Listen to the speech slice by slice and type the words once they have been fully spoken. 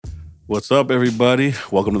What's up, everybody?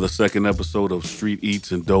 Welcome to the second episode of Street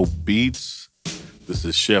Eats and Dope Beats. This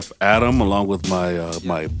is Chef Adam, along with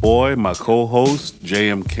my boy, my co-host,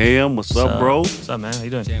 JM Cam. What's up, bro? What's up, man? How you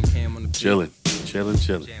doing? JM Cam on the beat. Chilling.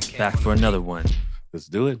 Back for another one. Let's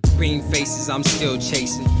do it. Green faces, I'm still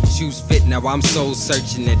chasing. Shoes fit, now I'm soul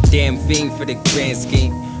searching. A damn fiend for the grand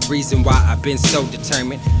scheme. Reason why I've been so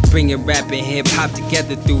determined. Bringing rap and hip hop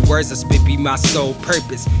together through words I spit be my sole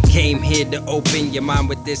purpose. Came here to open your mind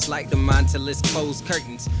with this like the mind till it's closed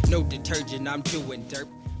curtains. No detergent, I'm doing dirt.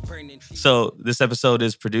 So this episode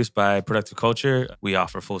is produced by Productive Culture. We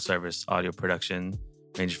offer full service audio production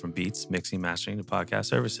ranging from beats, mixing, mastering to podcast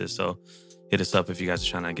services. So hit us up if you guys are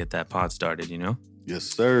trying to get that pod started, you know? Yes,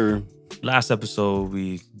 sir. Last episode,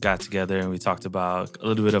 we got together and we talked about a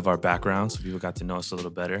little bit of our background so people got to know us a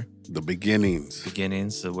little better. The beginnings.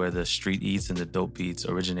 Of where the street eats and the dope beats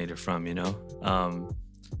originated from, you know?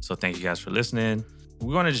 So thank you guys for listening.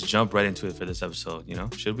 We want to just jump right into it for this episode, you know?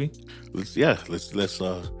 Should we? Let's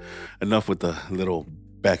enough with the little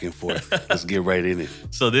back and forth. Let's get right in it.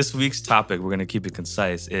 So this week's topic, we're going to keep it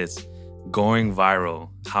concise. It's going viral,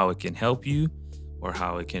 how it can help you or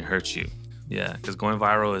how it can hurt you. Yeah, because going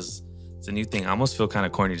viral it's a new thing. I almost feel kind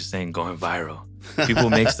of corny just saying going viral. People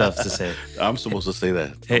make stuff to say. I'm supposed to say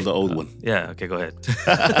that. Hey, I'm the old one. Yeah, okay, go ahead.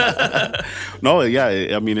 No,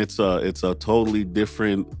 yeah, I mean, it's a totally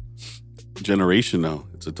different generation now.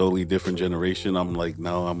 It's a totally different generation. I'm like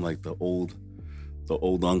the old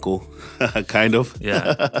uncle, kind of.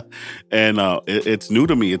 Yeah. And it's new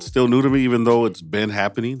to me. It's still new to me, even though it's been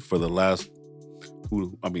happening for the last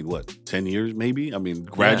 10 years maybe? I mean,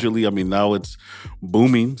 gradually, now it's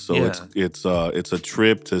booming. So it's a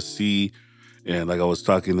trip to see. And like I was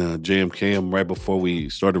talking to JM Cam right before we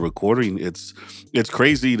started recording, it's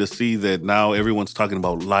crazy to see that now everyone's talking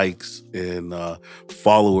about likes and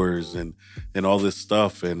followers and all this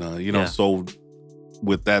stuff. And, so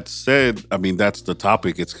with that said, I mean, that's the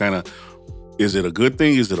topic. It's kind of, is it a good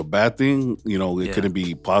thing? Is it a bad thing? You know, can it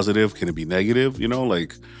be positive? Can it be negative? You know,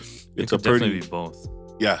 like It could definitely be both.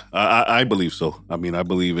 Yeah, I believe so. I mean, I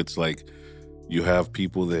believe it's like you have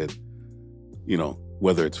people that, you know,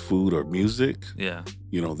 whether it's food or music,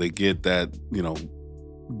 you know, they get that, you know,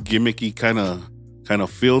 gimmicky kind of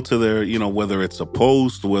feel to their, you know, whether it's a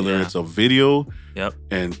post, whether it's a video,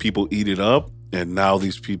 and people eat it up. And now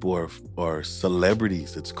these people are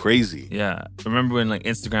celebrities. It's crazy. Yeah. Remember when like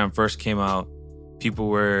Instagram first came out, people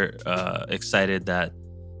were excited that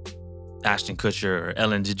Ashton Kutcher or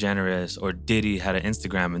Ellen DeGeneres or Diddy had an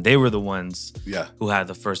Instagram, and they were the ones who had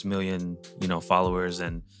the first million, you know, followers.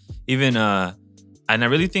 And even, and I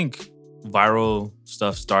really think viral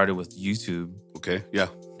stuff started with YouTube. Okay, yeah.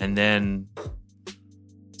 And then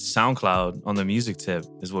SoundCloud on the music tip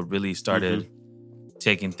is what really started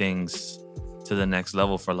taking things to the next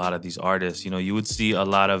level for a lot of these artists. You know, you would see a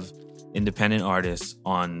lot of independent artists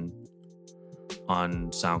on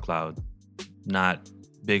SoundCloud, not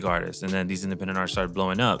big artists. And then these independent artists started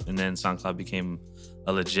blowing up, and then SoundCloud became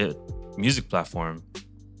a legit music platform.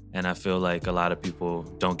 And I feel like a lot of people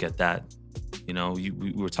don't get that. You know,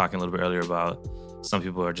 we were talking a little bit earlier about some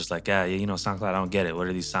people are just like, you know, SoundCloud, I don't get it. What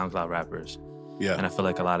are these SoundCloud rappers? Yeah. And I feel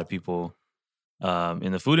like a lot of people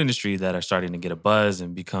in the food industry that are starting to get a buzz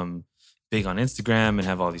and become big on Instagram and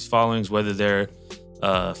have all these followings, whether they're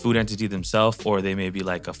a food entity themselves or they may be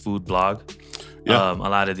like a food blog. Yeah. A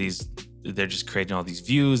lot of these, they're just creating all these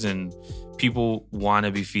views, and people want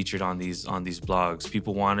to be featured on these blogs.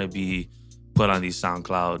 People want to be put on these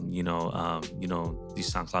SoundCloud,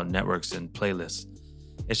 these SoundCloud networks and playlists.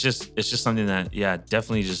 It's just something that,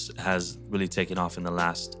 definitely just has really taken off in the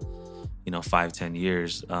last, 5-10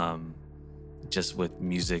 years, just with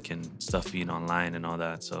music and stuff being online and all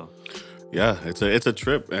that. So, yeah, it's a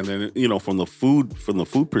trip. And then, from the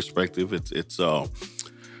food perspective,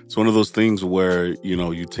 it's one of those things where,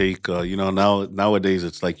 you take, nowadays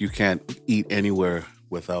it's like you can't eat anywhere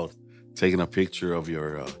without taking a picture of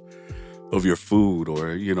your food,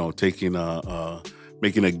 or, taking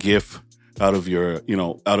making a GIF out of your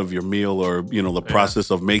meal, or, the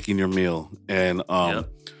process of making your meal. And, so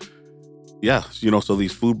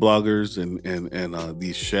these food bloggers and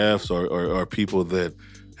these chefs are people that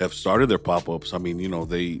have started their pop-ups. I mean,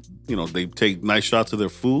 they take nice shots of their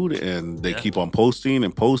food, and they keep on posting,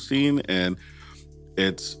 and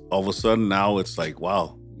it's all of a sudden now it's like,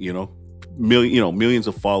 wow, millions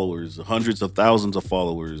of followers, hundreds of thousands of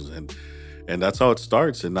followers, and that's how it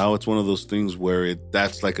starts. And now it's one of those things where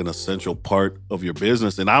that's like an essential part of your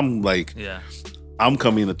business. And I'm like, I'm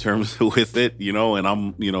coming to terms with it, and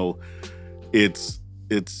I'm, it's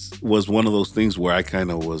was one of those things where I kind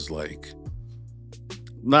of was like,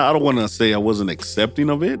 I don't want to say I wasn't accepting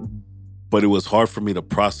of it, but it was hard for me to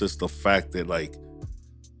process the fact that like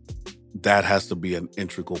that has to be an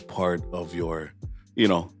integral part of your, you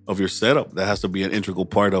know, of your setup. That has to be an integral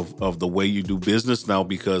part of the way you do business now,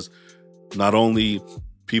 because not only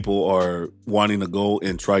people are wanting to go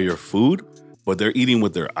and try your food, but they're eating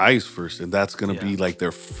with their eyes first. And that's going to be like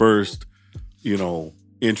their first, you know,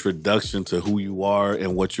 introduction to who you are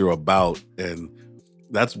and what you're about. And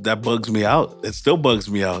that bugs me out. It still bugs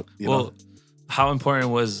me out. You know? How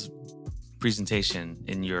important was presentation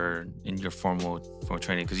in your formal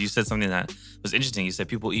training? Because you said something that was interesting. You said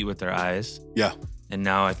people eat with their eyes. Yeah. And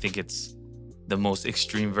now I think it's the most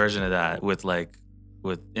extreme version of that with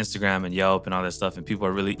Instagram and Yelp and all that stuff, and people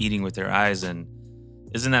are really eating with their eyes. And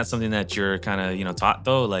isn't that something that you're kind of, you know, taught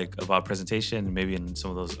though, like about presentation, maybe in some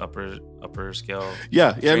of those upper scale?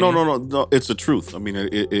 Yeah. No. It's the truth. I mean,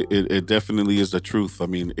 it definitely is the truth. I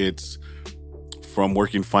mean, it's from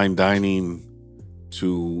working fine dining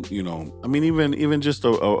to, you know, I mean, even just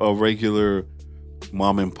a regular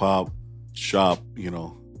mom and pop shop, you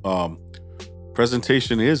know,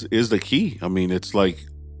 presentation is the key. I mean, it's like,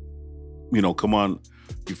 you know, come on,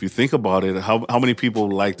 if you think about it, how many people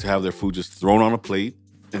like to have their food just thrown on a plate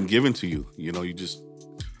and given to you? You know, you just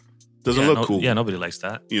doesn't look cool. Yeah, nobody likes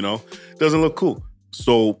that. You know, doesn't look cool.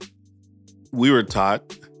 So we were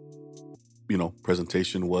taught, you know,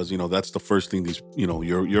 presentation was, you know, that's the first thing these, you know,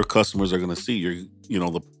 your customers are going to see. You know,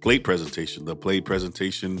 the plate presentation. The plate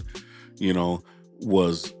presentation, you know,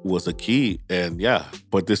 was a key. And yeah,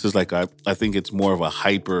 but this is like, I think it's more of a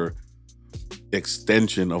hyper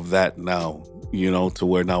extension of that now, you know, to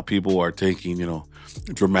where now people are taking, you know,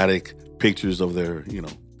 dramatic pictures of their, you know,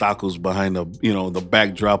 tacos behind the, you know, the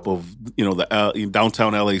backdrop of, you know, the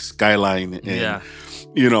downtown LA skyline, and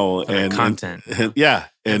you know, and content.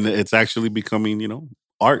 And it's actually becoming, you know,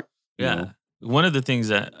 art. Yeah. You know? One of the things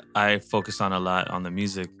that I focus on a lot on the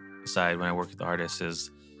music side when I work with artists is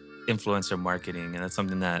influencer marketing, and that's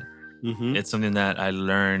something that it's something that I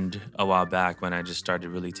learned a while back when I just started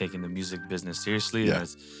really taking the music business seriously. Yeah.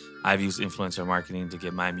 And I've used influencer marketing to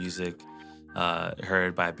get my music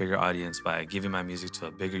heard by a bigger audience, by giving my music to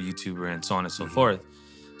a bigger YouTuber, and so on and so forth.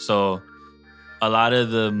 So a lot of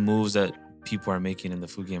the moves that people are making in the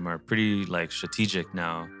food game are pretty like strategic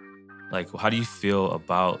now. Like, how do you feel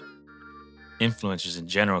about influencers in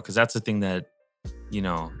general? Because that's the thing that, you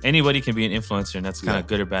know, anybody can be an influencer, and that's kind of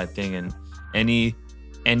good or bad thing. And any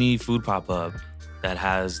food pop-up that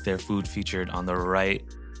has their food featured on the right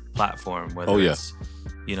platform, whether it's,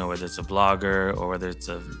 you know, whether it's a blogger or whether it's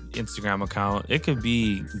an Instagram account, it could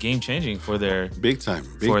be game-changing for their big time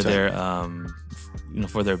their you know,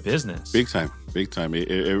 for their business. Big time.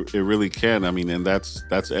 It really can. I mean, and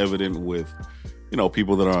that's evident with, you know,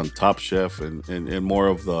 people that are on Top Chef and more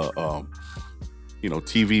of the you know,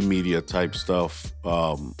 TV media type stuff,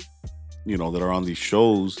 you know, that are on these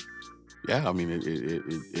shows. Yeah, I mean, it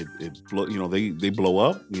you know, they blow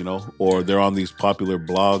up, you know, or they're on these popular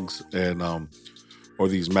blogs and or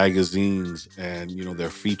these magazines, and, you know, they're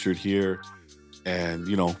featured here, and,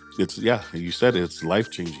 you know, it's, yeah, you said it's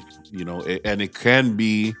life-changing, you know, and it can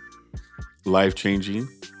be life-changing.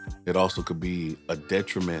 It also could be a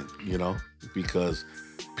detriment, you know, because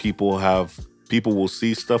people will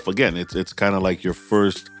see stuff. Again, it's kind of like your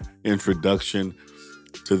first introduction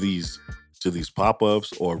to these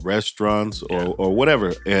pop-ups or restaurants or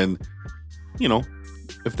whatever. And, you know,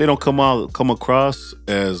 if they don't come across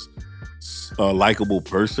as a likable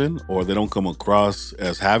person, or they don't come across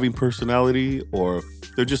as having personality, or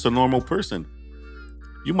they're just a normal person,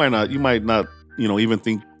 you might not, you know, even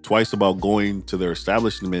think twice about going to their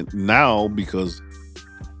establishment now because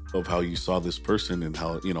of how you saw this person and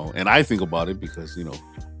how, you know, and I think about it because, you know,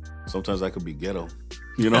 sometimes I could be ghetto,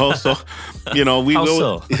 you know, so, you know, we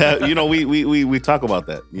talk about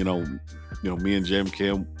that, you know, me and Jam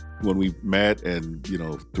Cam, when we met, and, you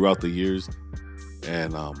know, throughout the years,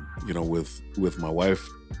 and, you know, with my wife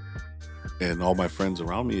and all my friends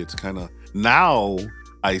around me, it's kind of, now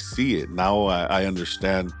I see it. Now I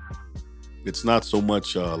understand. It's not so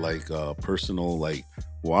much like personal, like,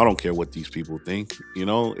 well, I don't care what these people think, you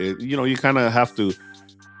know. You know, you kind of have to.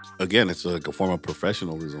 Again, it's like a form of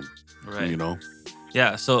professionalism, right? You know.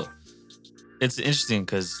 Yeah. So it's interesting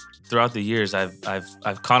because throughout the years,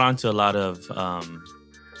 I've caught on to a lot of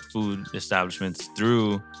food establishments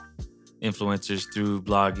through influencers, through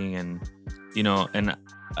blogging, and, you know, and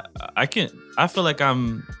I feel like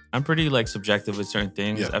I'm pretty like subjective with certain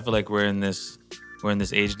things. Yeah. I feel like we're in this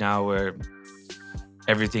age now where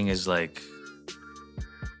everything is like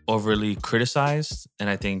overly criticized, and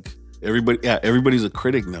I think Everybody's a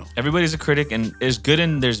critic now. Everybody's a critic, and there's good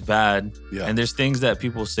and there's bad. Yeah. And there's things that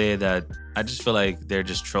people say that I just feel like they're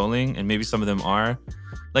just trolling, and maybe some of them are.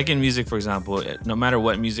 Like in music, for example, no matter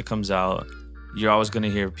what music comes out, you're always going to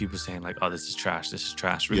hear people saying like, oh, this is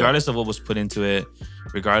trash, regardless of what was put into it,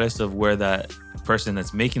 regardless of where that person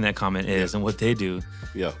that's making that comment is and what they do.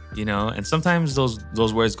 Yeah. You know, and sometimes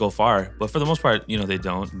those words go far, but for the most part, you know, they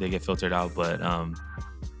don't. They get filtered out, but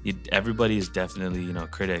everybody is definitely, you know, a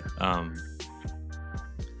critic.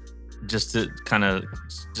 Just to kind of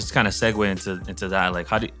segue into that, like,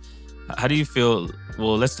 how do you feel?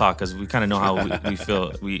 Well, let's talk, because we kind of know how we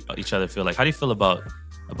feel. We each other feel. Like, how do you feel about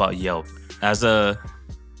Yelp as a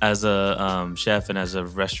chef and as a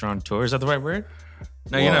restaurateur? Is that the right word?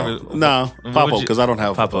 No, you're not. No, Papa, because I don't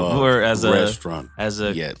have Papa. Or as a restaurant as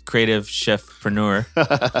a yet. Creative chefpreneur.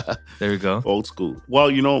 There we go. Old school. Well,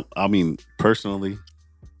 you know, I mean, personally,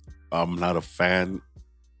 I'm not a fan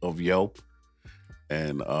of Yelp.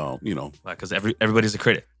 And, you know. Because everybody's a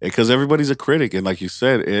critic. Because everybody's a critic. And like you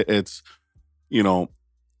said, it's, you know,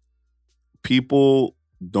 people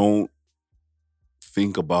don't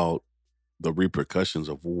think about the repercussions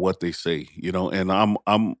of what they say, you know, and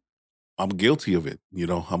I'm guilty of it. You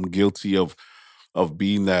know, I'm guilty of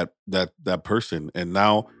being that person. And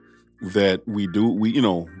now that we, you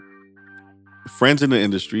know, friends in the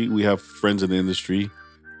industry, we have friends in the industry,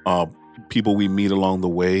 people we meet along the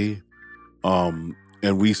way, and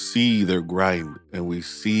we see their grind, and we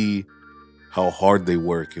see how hard they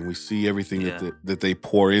work, and we see everything that they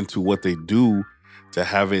pour into what they do to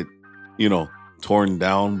have it, you know, torn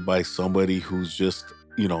down by somebody who's just,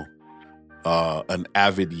 you know, an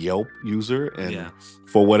avid Yelp user, and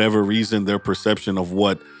for whatever reason, their perception of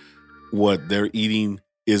what they're eating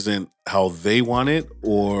isn't how they want it,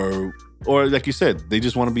 or like you said, they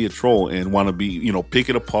just want to be a troll and want to be, you know, pick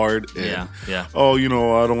it apart and oh, you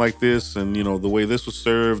know, I don't like this, and you know, the way this was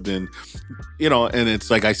served, and you know, and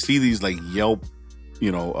it's like I see these like Yelp,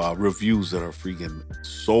 you know, reviews that are freaking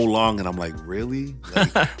so long, and I'm like, really?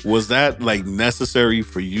 Like, was that like necessary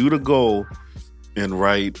for you to go and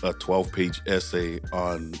write a 12-page essay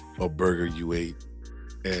on a burger you ate?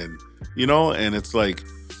 And you know, and it's like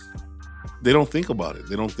they don't think about it.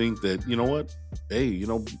 They don't think that, you know what? Hey, you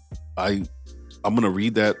know, I'm gonna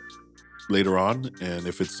read that later on, and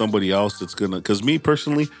if it's somebody else that's gonna, because me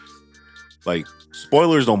personally, like,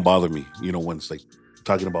 spoilers don't bother me, you know, when it's like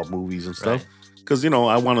talking about movies and stuff, because you know,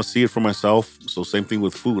 I want to see it for myself. So same thing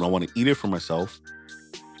with food, I want to eat it for myself,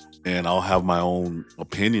 and I'll have my own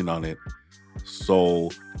opinion on it. So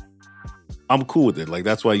I'm cool with it. Like,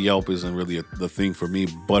 that's why Yelp isn't really the thing for me.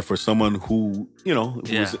 But for someone who, you know,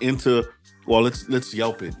 who's into, well, let's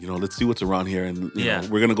Yelp it. You know, let's see what's around here, and you know,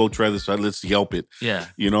 we're gonna go try this out. Let's Yelp it. Yeah.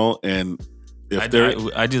 You know, and if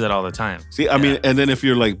I do that all the time. See, I mean, and then if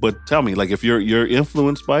you're like, but tell me, like, if you're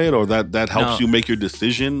influenced by it, or that helps you make your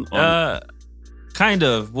decision. Kind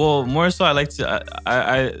of. Well, more so, I like to.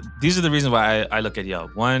 I these are the reasons why I look at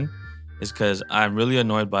Yelp. One is because I'm really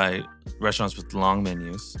annoyed by restaurants with long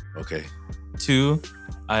menus. Okay. 2,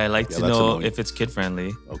 I like to know if it's kid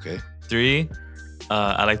friendly. Okay. 3,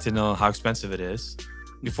 I like to know how expensive it is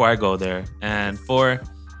before I go there. And 4,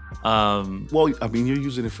 well, I mean, you're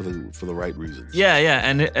using it for the right reasons. Yeah.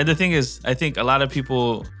 And the thing is, I think a lot of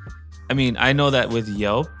people, I mean, I know that with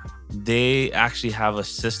Yelp, they actually have a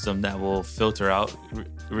system that will filter out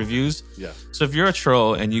reviews. Yeah. So if you're a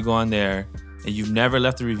troll and you go on there and you've never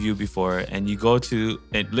left a review before, and you go to,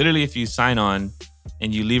 and literally if you sign on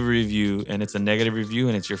and you leave a review and it's a negative review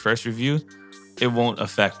and it's your first review, it won't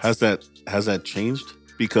affect. Has that changed?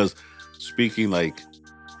 Because speaking like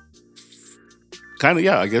kind of,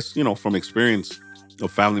 I guess, you know, from experience, a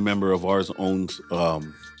family member of ours owns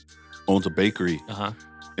a bakery,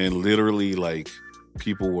 and literally like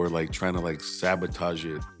people were like trying to like sabotage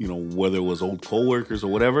it, you know, whether it was old coworkers or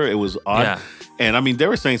whatever. It was odd. And I mean, they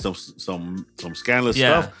were saying some scandalous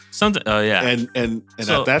stuff. Something. And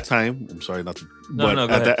so, at that time, I'm sorry not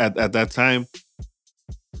to, at that time,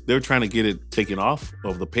 they were trying to get it taken off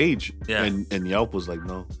of the page. Yeah. And Yelp was like,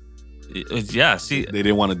 no. Yeah. See, they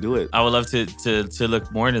didn't want to do it. I would love to look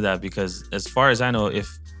more into that, because as far as I know, if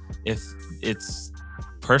it's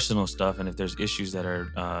personal stuff and if there's issues that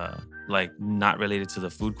are like not related to the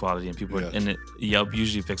food quality, and people and Yelp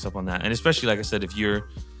usually picks up on that. And especially, like I said, if you're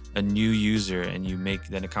a new user and you make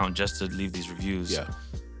an account just to leave these reviews,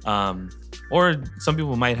 or some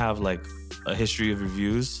people might have like a history of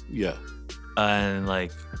reviews, and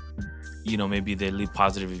like, you know, maybe they leave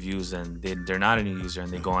positive reviews and they're not a new user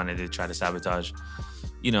and they go on and they try to sabotage,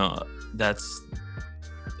 you know,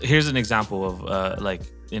 here's an example of like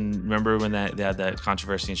remember when they had that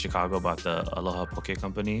controversy in Chicago about the Aloha Poke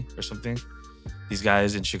Company or something? These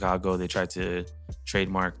guys in Chicago, they tried to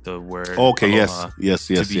trademark the word Aloha yes,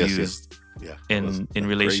 to be used yeah, in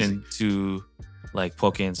relation to like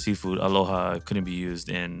poke and seafood. Aloha couldn't be used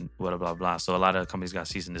in blah blah blah. So a lot of companies got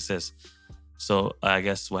cease and desist. So I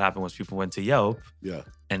guess what happened was people went to Yelp,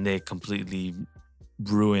 and they completely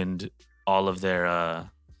ruined all of their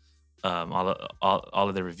all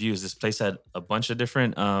of their reviews. This place had a bunch of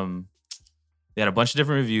different they had a bunch of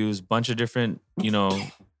different reviews, bunch of different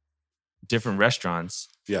different restaurants.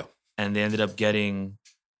 Yeah. And they ended up getting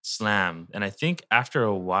slammed. And I think after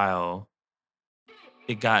a while,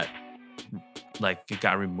 it got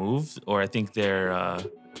removed, or I think their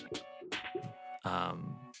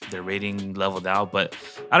rating leveled out. But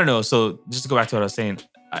I don't know. So just to go back to what I was saying,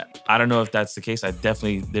 I don't know if that's the case. I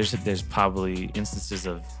definitely there's probably instances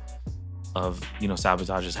of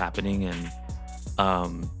sabotages happening, and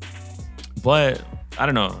but I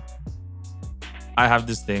don't know. I have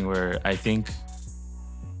this thing where I think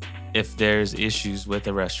if there's issues with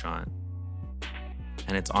a restaurant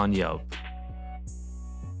and it's on Yelp,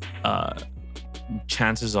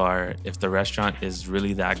 chances are if the restaurant is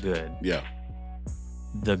really that good,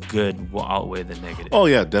 the good will outweigh the negative. Oh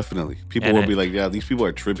yeah, definitely. People will be like, yeah, these people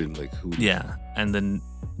are tripping. Like who? Yeah, and then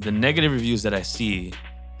the negative reviews that I see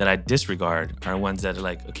that I disregard are ones that are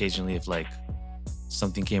like occasionally if like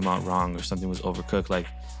something came out wrong or something was overcooked. Like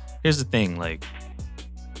here's the thing, like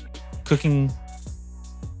cooking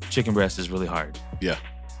chicken breast is really hard. Yeah.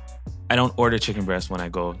 I don't order chicken breast when I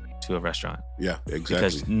go to a restaurant. Yeah, exactly.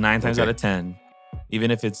 Because 9 times out of 10,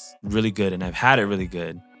 even if it's really good and I've had it really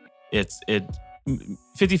good, it's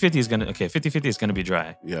 50-50 is gonna 50-50 is gonna be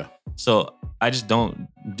dry. Yeah. So I just don't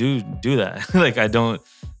do that. Like I don't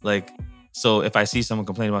like. So if I see someone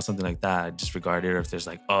complain about something like that, I disregard it. Or if there's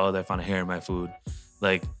like, oh, they found a hair in my food,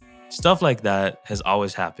 like stuff like that has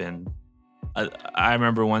always happened. I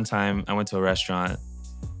remember one time I went to a restaurant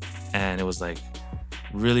and it was like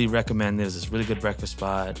really recommended. It was this really good breakfast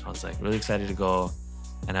spot. I was like really excited to go,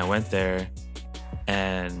 and I went there,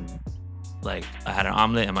 and like I had an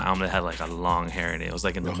omelet, and my omelet had like a long hair in it. It was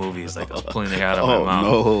like in the movies, like I was pulling the hair out of my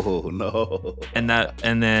mouth. No. And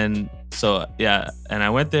then I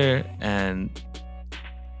went there, and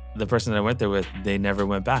the person that I went there with, they never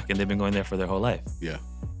went back, and they've been going there for their whole life. Yeah.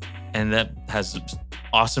 And that has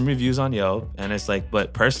awesome reviews on Yelp, and it's like,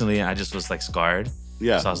 but personally, I just was like scarred.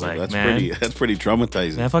 Yeah, so I was like, that's pretty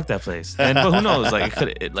traumatizing. Man, fuck that place. But who knows?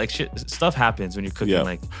 Like, stuff happens when you're cooking. Yeah.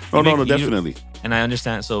 Like, no, definitely. And I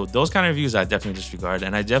understand. So those kind of reviews, I definitely disregard,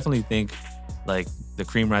 and I definitely think like the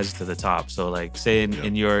cream rises to the top. So like, say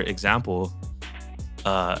in your example,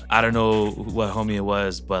 I don't know what homie it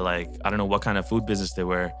was, but like, I don't know what kind of food business they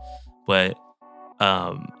were, but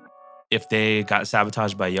if they got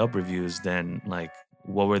sabotaged by Yelp reviews, then like,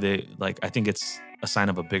 what were they like? I think it's a sign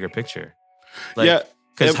of a bigger picture. Like,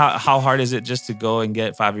 because how hard is it just to go and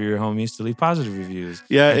get 5 of your homies to leave positive reviews?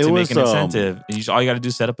 Yeah, and to make an incentive. And all you got to do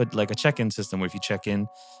is set up a check-in system where if you check in,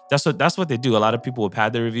 that's what they do. A lot of people will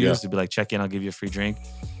pad their reviews to be like, check in, I'll give you a free drink.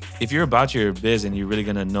 If you're about your biz and you're really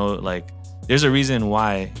gonna know, like, there's a reason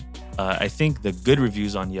why I think the good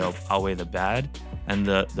reviews on Yelp outweigh the bad, and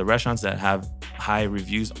the restaurants that have high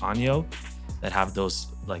reviews on Yelp that have those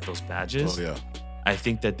badges. Oh yeah. I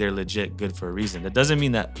think that they're legit good for a reason. That doesn't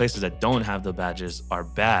mean that places that don't have the badges are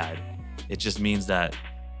bad. It just means that,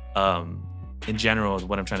 in general,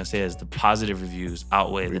 what I'm trying to say is the positive reviews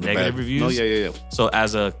outweigh the negative reviews. Oh, yeah. So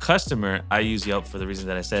as a customer, I use Yelp for the reason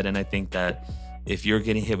that I said. And I think that if you're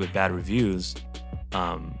getting hit with bad reviews,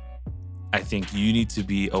 I think you need to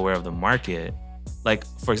be aware of the market. Like,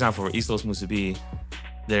 for example, for East Los Musubi,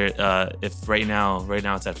 there, if right now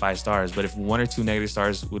it's at 5 stars, but if 1 or 2 negative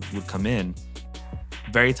stars would come in,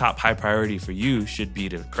 very top high priority for you should be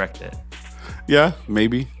to correct it. Yeah,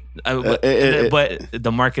 maybe. But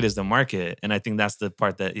the market is the market, and I think that's the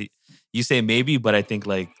part that you say maybe, but I think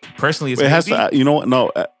like personally, it's maybe. You know what?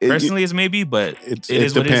 No, personally, it's maybe, but it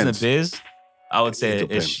is what it is in the biz. I would say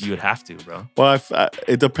you would have to, bro. Well,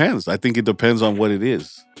 it depends. I think it depends on what it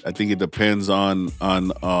is. I think it depends on.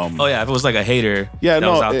 Oh yeah, if it was like a hater, that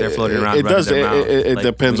was out there floating around. It does. It like,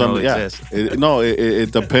 depends on. Yeah.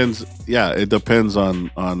 It depends. Yeah, it depends on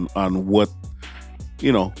what,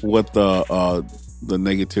 what the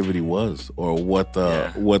negativity was, or what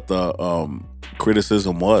the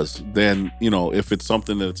criticism was. Then if it's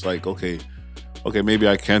something that's like okay, maybe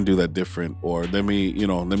I can do that different, or let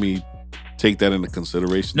me take that into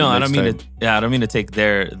consideration. No, I don't mean to take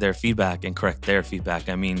their feedback and correct their feedback.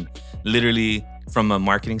 I mean, literally from a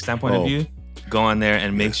marketing standpoint of view, go on there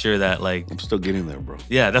and make sure that like I'm still getting there, bro.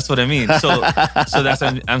 Yeah, that's what I mean. So that's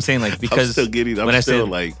what I'm saying, like, because I'm still getting. When I say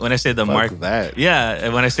the market, that. Yeah,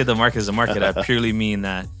 when I say the market is a market, I purely mean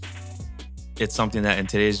that it's something that in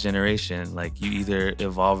today's generation, like, you either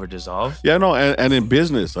evolve or dissolve. Yeah, no, and in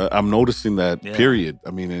business, I'm noticing that. Period.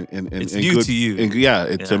 I mean, it's new to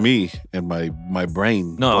you. To me and my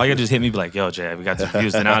brain. No, all you gotta do is hit me, be like, "Yo, Jay, we got the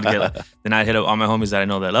reviews." Then I'd hit up all my homies that I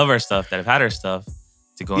know that love our stuff, that have had our stuff,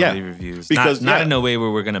 to go and leave reviews. Because not in a way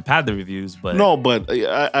where we're gonna pad the reviews, but no, but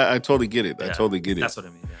I totally get it. I totally get it. That's what I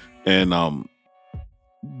mean. Yeah. And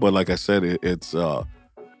but like I said, it's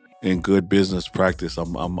in good business practice.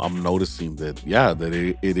 I'm noticing that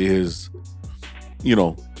it is, you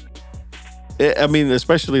know. I mean,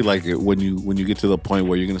 especially like when you get to the point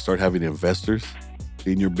where you're gonna start having investors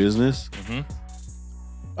in your business. Mm-hmm.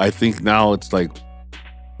 I think now it's like,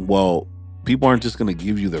 well, people aren't just gonna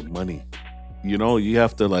give you their money. You know, you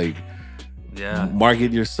have to like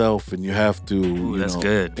market yourself, and you have to that's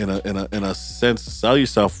good. In a sense, sell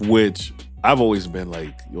yourself, which I've always been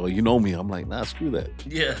like, well, you know me. I'm like, nah, screw that.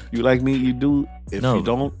 Yeah. You like me, you do. If you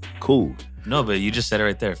don't, cool. No, but you just said it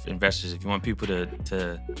right there. Investors, if you want people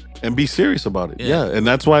to and be serious about it. Yeah. And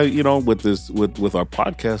that's why, you know, with our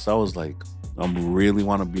podcast, I was like, I really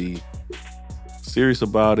want to be serious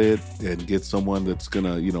about it and get someone that's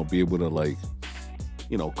gonna, you know, be able to like,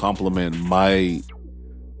 you know, complement my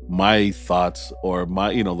thoughts or my,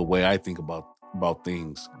 you know, the way I think about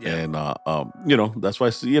things. And you know, that's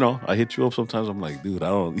why, you know, I hit you up sometimes. I'm like, dude, I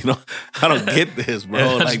don't get this,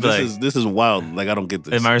 bro. Like this is wild. Like, I don't get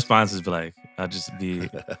this. And my response is like,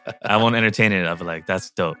 I won't entertain it. I'll be like,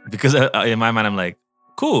 that's dope, because in my mind I'm like,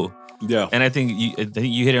 cool. Yeah. And I think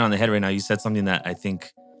you hit it on the head right now. You said something that I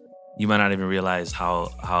think you might not even realize how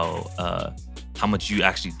much you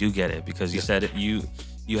actually do get it, because you said it, you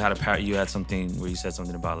had something where you said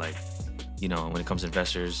something about like, you know, when it comes to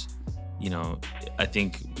investors, you know, I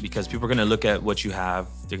think because people are going to look at what you have,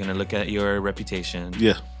 they're going to look at your reputation.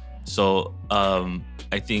 Yeah. So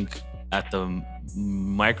I think at the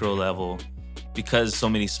micro level, because so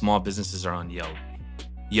many small businesses are on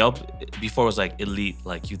Yelp before was like elite,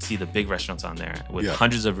 like you'd see the big restaurants on there with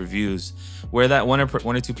hundreds of reviews, where that one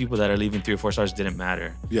or two people that are leaving 3 or 4 stars didn't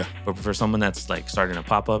matter. Yeah. But for someone that's like starting a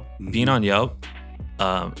pop-up, being on Yelp,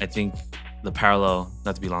 I think the parallel,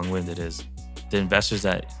 not to be long-winded, is the investors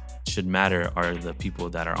that should matter are the people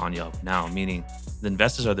that are on Yelp now, meaning the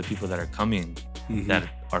investors are the people that are coming, that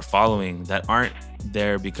are following, that aren't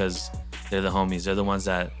there because they're the homies. They're the ones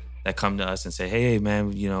that come to us and say, hey,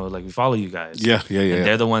 man, you know, like, we follow you guys. Yeah. And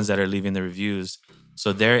they're the ones that are leaving the reviews.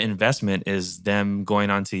 So their investment is them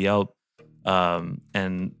going onto Yelp, though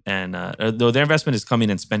their investment is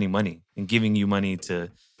coming and spending money and giving you money to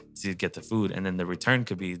get the food, and then the return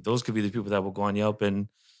could be the people that will go on Yelp and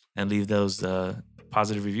leave those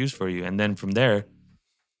positive reviews for you. And then from there,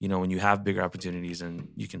 you know, when you have bigger opportunities and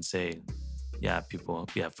you can say, people,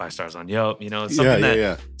 5 stars on Yelp, you know, something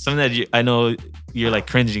that I know you're like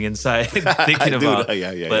cringing inside thinking about.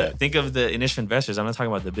 But think of the initial investors. I'm not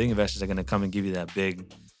talking about the big investors that are going to come and give you that big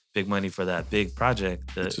money for that big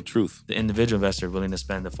project. It's the truth. The individual investor willing to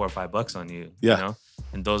spend the $4 or $5 on you. You know,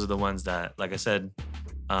 and those are the ones that, like I said,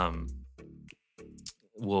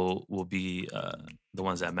 will be the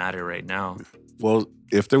ones that matter right now. Well,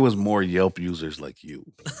 if there was more Yelp users like you,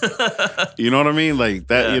 you know what I mean? Like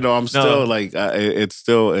that, you know, I'm still like, it's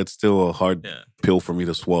still a hard pill for me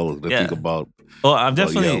to swallow to think about. Well, I'm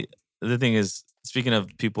definitely, the thing is, speaking of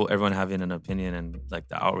people, everyone having an opinion and like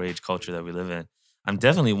the outrage culture that we live in, I'm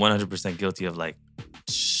definitely 100% guilty of like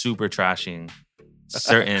super trashing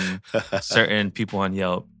certain people on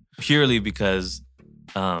Yelp purely because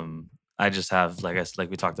I just have, like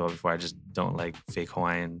we talked about before, I just don't like fake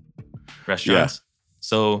Hawaiian restaurants. Yeah.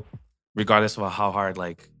 So regardless of how hard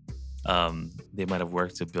like they might have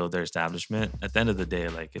worked to build their establishment, at the end of the day,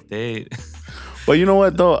 like if they But you know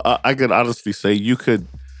what though, I could honestly say you could,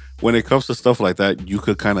 when it comes to stuff like that, you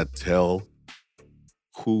could kind of tell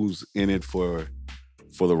who's in it for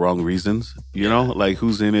the wrong reasons, you know? Like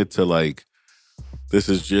who's in it to like, this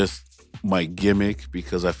is just my gimmick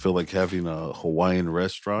because I feel like having a Hawaiian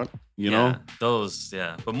restaurant, you know? Those,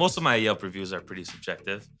 But most of my Yelp reviews are pretty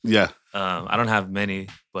subjective. Yeah. I don't have many,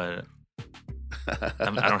 but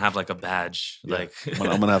I don't have like a badge. Yeah. Like I'm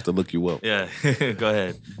going to have to look you up. Yeah, go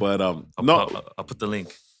ahead. But I'll put the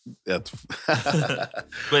link. That's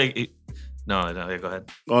but no, go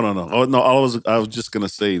ahead. Oh, no. Oh, no, I was just going to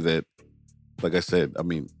say that, like I said, I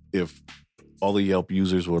mean, if all the Yelp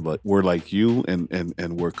users were like you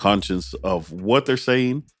and were conscious of what they're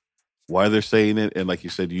saying, why they're saying it, and like you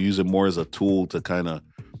said, you use it more as a tool to kind of,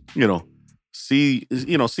 you know, see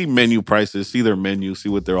menu prices, see their menu, see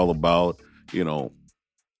what they're all about. You know,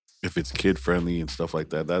 if it's kid friendly and stuff like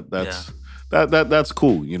that. That's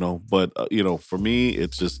cool. You know, but you know, for me,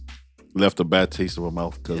 it's just left a bad taste in my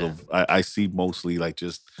mouth because of I see mostly like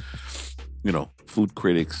just food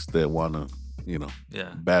critics that want to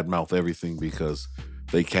badmouth everything because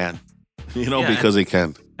they can. Because they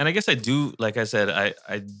can. And I guess I do, like I said,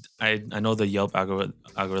 I know the Yelp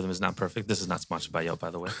algorithm is not perfect. This is not sponsored by Yelp, by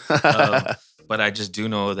the way. But I just do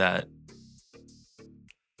know that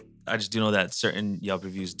certain Yelp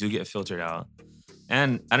reviews do get filtered out.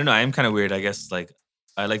 And I don't know, I am kind of weird. I guess like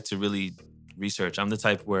I like to really research. I'm the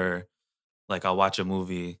type where like I'll watch a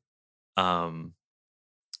movie and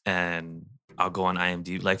I'll go on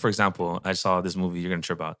IMDb. Like for example, I saw this movie you're going to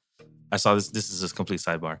trip out. I saw this is a complete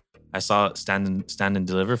sidebar. I saw Stand and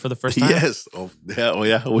Deliver for the first time. Yes. Oh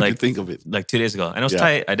yeah. What did you think of it? Like 2 days ago. And it was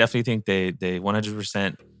tight. I definitely think they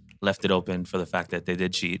 100% left it open for the fact that they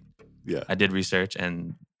did cheat. Yeah. I did research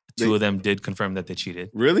and two of them did confirm that they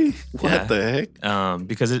cheated. Really? What the heck?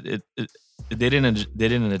 Because they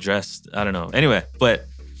didn't address, I don't know. Anyway, but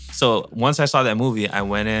so once I saw that movie, I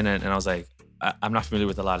went in and I was like, I'm not familiar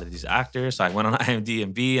with a lot of these actors. So I went on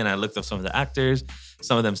IMDb and I looked up some of the actors.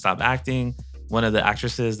 Some of them stopped acting. One of the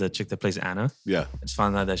actresses, the chick that plays Anna, I just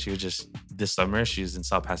found out that she was just this summer. She was in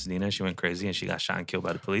South Pasadena. She went crazy and she got shot and killed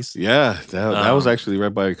by the police. Yeah, that was actually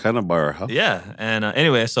right by our house. Yeah, and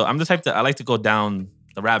anyway, so I'm the type that I like to go down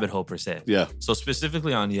the rabbit hole per se. Yeah. So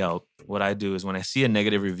specifically on Yelp, what I do is when I see a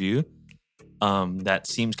negative review that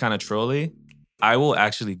seems kind of trolly, I will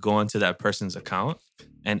actually go into that person's account,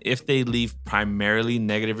 and if they leave primarily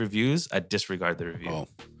negative reviews, I disregard the review. Oh.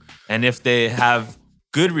 And if they have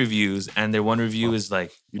good reviews and their one review is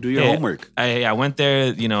like, you do your homework. I went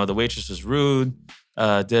there, the waitress was rude,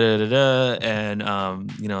 and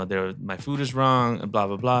my food is wrong, and blah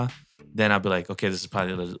blah blah. Then I'll be like, okay, this is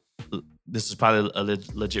probably a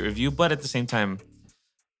legit review. But at the same time,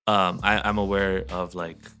 I'm aware of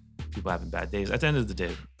like people having bad days. At the end of the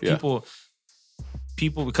day,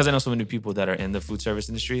 people, because I know so many people that are in the food service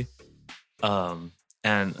industry,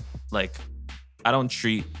 and like I don't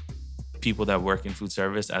treat people that work in food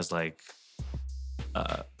service as like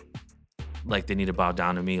they need to bow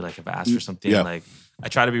down to me. Like if I ask for something, like I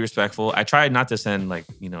try to be respectful. I try not to send I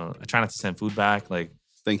try not to send food back. Like,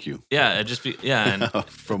 thank you. Yeah, it just be and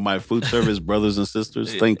from my food service brothers and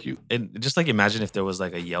sisters, thank you. And just like imagine if there was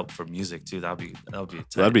like a Yelp for music too. That'd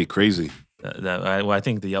be crazy. I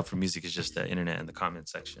think the Yelp for music is just the internet and the comment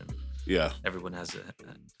section. Yeah, everyone has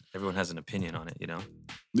an opinion on it,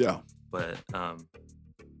 Yeah, but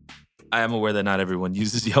I am aware that not everyone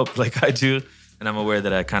uses Yelp like I do, and I'm aware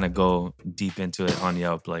that I kind of go deep into it on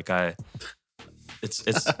Yelp. Like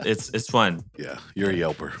it's fun. Yeah, you're a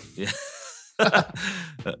Yelper. Yeah.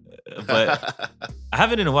 But I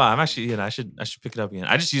haven't in a while. I'm actually, I should pick it up again.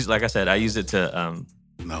 I just use, like I said, I use it to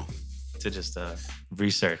just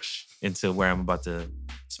research into where I'm about to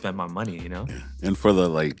spend my money. Yeah. And for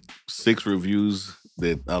the 6 reviews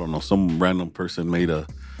that I don't know, some random person made a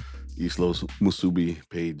East Los Musubi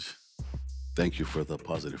page. Thank you for the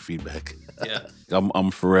positive feedback. Yeah,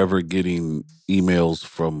 I'm forever getting emails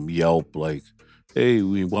from Yelp like, hey,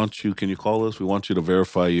 we want you. Can you call us? We want you to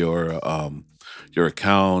verify your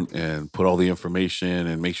account and put all the information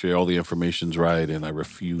and make sure all the information's right. And I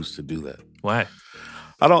refuse to do that. Why?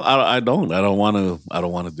 I don't want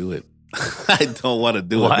to do it. I don't want to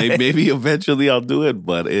do it. Maybe eventually I'll do it,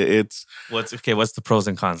 but it's what's the pros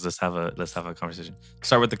and cons? Let's have a conversation.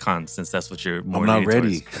 Start with the cons, since that's what you're more. I'm not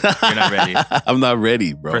ready. You're not ready. I'm not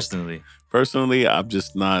ready, bro. Personally, I'm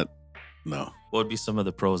just not. No. What would be some of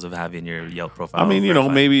the pros of having your Yelp profile? I mean,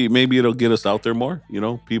 maybe it'll get us out there more.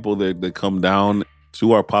 People that come down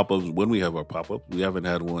to our pop-ups when we have our pop-up. We haven't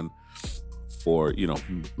had one for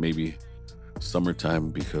maybe summertime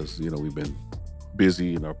because we've been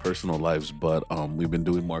busy in our personal lives, but we've been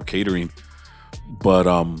doing more catering. But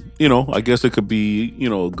I guess it could be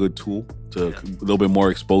a good tool to a little bit more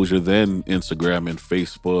exposure than Instagram and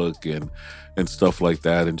Facebook and stuff like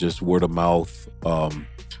that, and just word of mouth.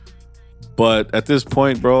 But at this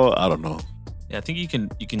point, bro, I don't know. Yeah, I think you can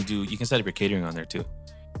set up your catering on there too.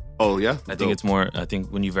 Oh yeah, I think it's more. I think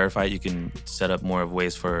when you verify it, you can set up more of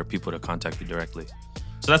ways for people to contact you directly.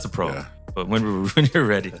 So that's a pro. Yeah. But when you're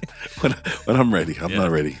ready, when I'm ready, I'm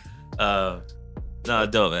not ready. No,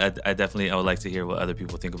 dope. I would like to hear what other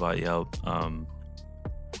people think about Yelp.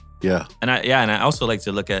 Yeah, and I also like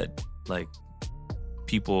to look at like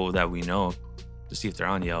people that we know to see if they're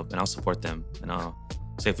on Yelp, and I'll support them. And I'll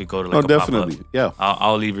say if we go to like a definitely, pop-up, yeah,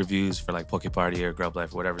 I'll leave reviews for like Poke Party or Grub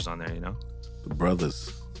Life or whatever's on there. The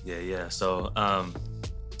brothers. Yeah. So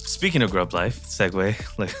Speaking of Grub Life, segue.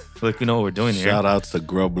 Like we know what we're doing here. Shout outs to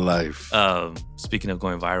Grub Life. Speaking of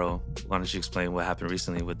going viral, why don't you explain what happened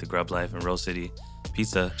recently with the Grub Life and Rose City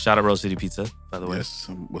Pizza? Shout out Rose City Pizza, by the way. Yes.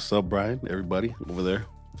 What's up, Brian? Everybody over there.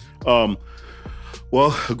 Well,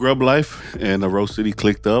 Grub Life and Rose City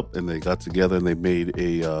clicked up, and they got together and they made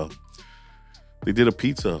they did a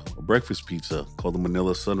breakfast pizza called the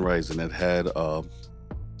Manila Sunrise, and it had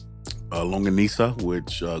longanisa,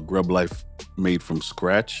 which Grub Life made from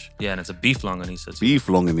scratch. Yeah, and it's a beef longanisa too. Beef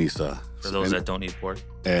longanisa. For those that don't eat pork.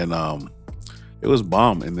 And it was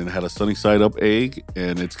bomb. And then it had a sunny side up egg,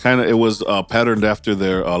 and it was patterned after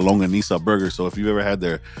their longanisa burger. So if you've ever had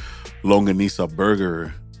their longanisa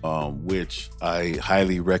burger, which I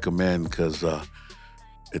highly recommend because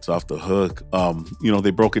it's off the hook.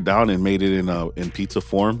 They broke it down and made it in pizza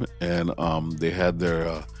form, and they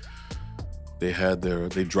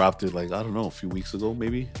dropped it like, I don't know, a few weeks ago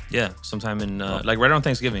maybe. Yeah, sometime in like right around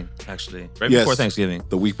Thanksgiving, actually. Before Thanksgiving.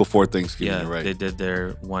 The week before Thanksgiving, yeah, right. They did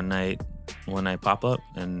their one night pop-up,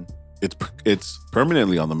 and it's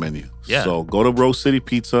permanently on the menu. Yeah. So go to Rose City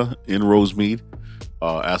Pizza in Rosemead,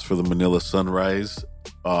 ask for the Manila Sunrise.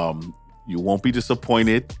 You won't be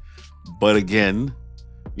disappointed, but again,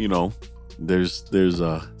 there's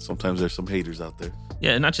sometimes there's some haters out there.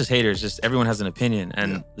 Yeah, and not just haters, just everyone has an opinion.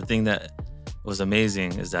 And the thing that was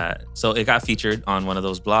amazing is that, so it got featured on one of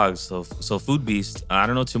those blogs. So Food Beast, I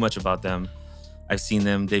don't know too much about them. I've seen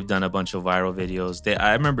them. They've done a bunch of viral videos.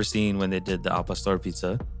 I remember seeing when they did the Al Pastor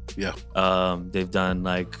pizza. Yeah. They've done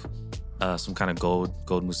like some kind of gold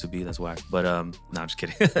musubi. That's whack. But no, I'm just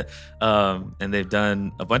kidding. And they've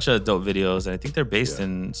done a bunch of dope videos. And I think they're based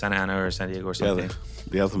in Santa Ana or San Diego or something. Yeah,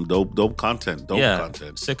 they have some dope content.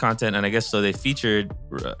 Content. Sick content. And I guess so they featured,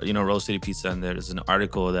 Rose City Pizza, and there's an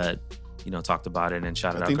article that, talked about it and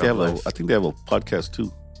shouted out. I think they have a podcast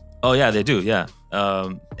too. Oh yeah, they do. Yeah.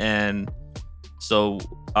 And so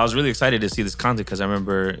I was really excited to see this content because I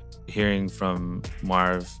remember hearing from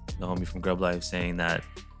Marv, the homie from Grub Life, saying that,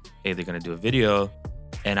 hey, they're going to do a video.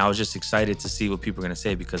 And I was just excited to see what people are going to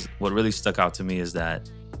say, because what really stuck out to me is that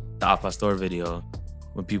the Al Pastor video,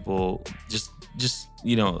 when people just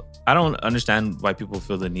I don't understand why people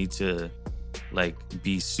feel the need to like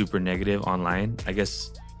be super negative online. I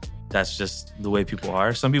guess that's just the way people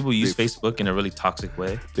are. Some people use Facebook in a really toxic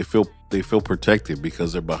way. They feel protected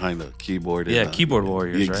because they're behind a keyboard. Keyboard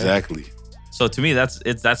warriors. Exactly. Right? So to me,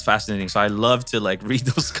 that's fascinating. So I love to like read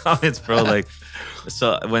those comments, bro. Like,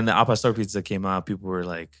 so when the Al Pastor pizza came out, people were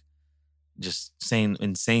like just saying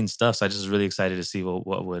insane stuff. So I just was really excited to see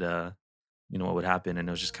what would happen. And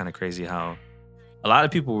it was just kind of crazy how a lot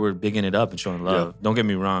of people were bigging it up and showing love. Yeah. Don't get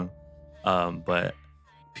me wrong, but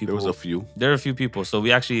people. There was a few. There are a few people. So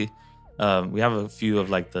we actually we have a few of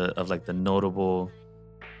the notable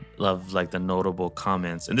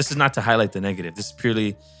comments. And this is not to highlight the negative. This is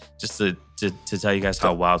purely just to tell you guys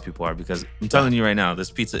how wild people are, because I'm telling you right now,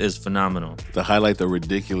 this pizza is phenomenal. To highlight the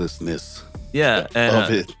ridiculousness. Yeah, and,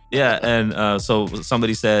 of it. Yeah, and so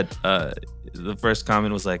somebody said the first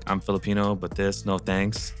comment was like, "I'm Filipino, but this, no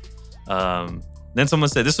thanks." Then someone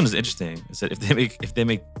said, "This one is interesting." It said, "If they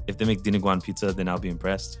make dinuguan pizza, then I'll be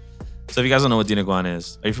impressed." So if you guys don't know what dinuguan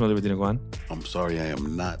is, are you familiar with dinuguan? I'm sorry, I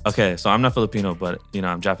am not. Okay, so I'm not Filipino, but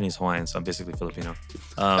I'm Japanese Hawaiian, so I'm basically Filipino.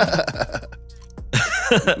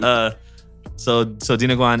 So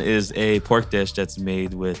dinuguan is a pork dish that's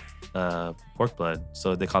made with pork blood.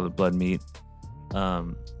 So they call it blood meat.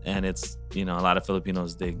 And it's, a lot of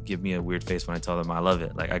Filipinos, they give me a weird face when I tell them I love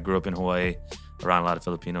it. Like, I grew up in Hawaii around a lot of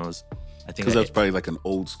Filipinos. I think because that's probably like an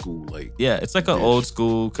old school, like. Yeah, it's like an old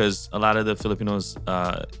school, because a lot of the Filipinos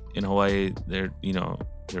in Hawaii, they're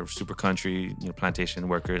super country, plantation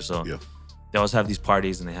workers. So they always have these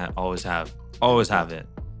parties, and they always have it.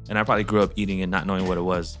 And I probably grew up eating it, not knowing what it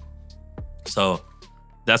was. So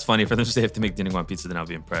that's funny for them to say, if they make dinuguan pizza, then I'll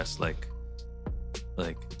be impressed. Like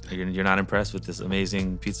you're not impressed with this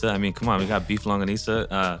amazing pizza? I mean, come on, we got beef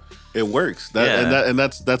longanisa. It works.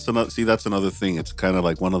 That's another thing. It's kind of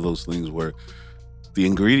like one of those things where the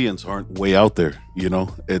ingredients aren't way out there.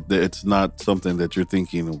 It's not something that you're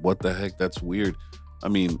thinking, what the heck? That's weird. I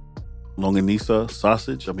mean, longanisa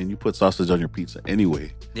sausage. I mean, you put sausage on your pizza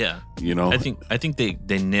anyway. Yeah. I think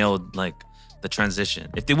they nailed like the transition.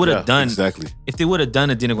 If they would have if they would have done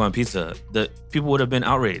a dinuguan pizza, the people would have been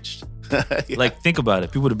outraged. Like, think about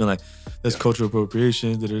it. People would have been like, that's cultural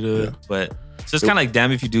appropriation. Yeah. But so it's kind of like,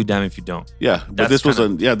 damn if you do, damn if you don't. Yeah, but this was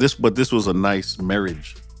a nice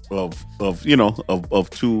marriage of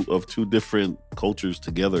two different cultures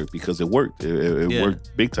together, because it worked. It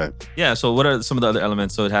worked big time. Yeah. So what are some of the other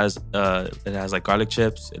elements? So it has like garlic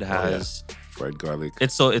chips. It has fried garlic.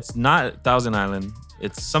 It's not Thousand Island.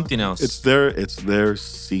 It's something else. It's their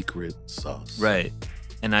secret sauce. Right.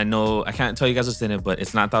 And I know, I can't tell you guys what's in it, but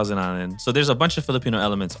it's not Thousand Island. So there's a bunch of Filipino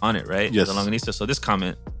elements on it, right? Yes. The longanisa. So this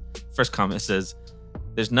first comment says,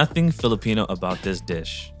 there's nothing Filipino about this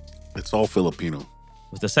dish. It's all Filipino.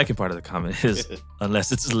 With the second part of the comment is,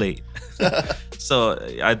 unless it's late. So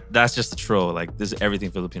that's just a troll. Like, there's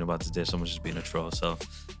everything Filipino about this dish. Someone's just being a troll. So,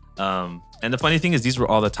 and the funny thing is, these were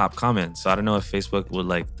all the top comments. So I don't know if Facebook would,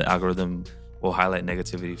 like, the algorithm will highlight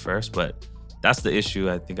negativity first, but that's the issue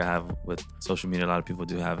I think I have with social media. A lot of people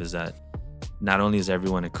do have, is that not only is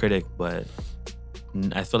everyone a critic, but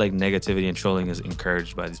I feel like negativity and trolling is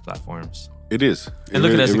encouraged by these platforms. It is. And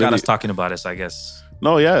look at us, it got us talking about us, I guess.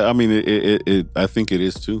 No, yeah, I mean, it I think it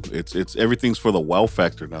is too. It's everything's for the wow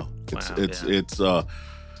factor now. It's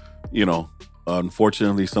you know,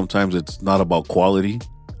 unfortunately, sometimes it's not about quality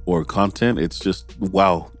or content. It's just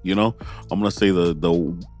wow. You know, I'm gonna say the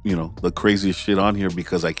you know, the craziest shit on here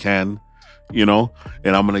because I can. You know,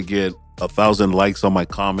 and I'm gonna get 1,000 likes on my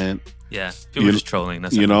comment. Yeah, people are just trolling.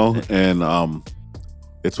 That's, you know, and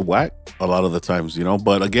it's whack a lot of the times. You know,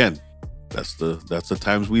 but again, that's the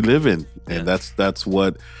times we live in, and that's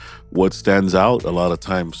what stands out a lot of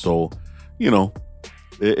times. So, you know,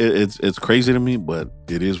 it's crazy to me, but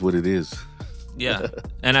it is what it is. Yeah,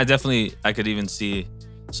 and I could even see.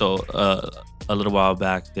 So a little while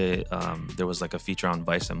back, there was like a feature on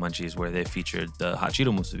Vice and Munchies where they featured the hot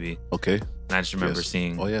Cheeto musubi. Okay. And I just remember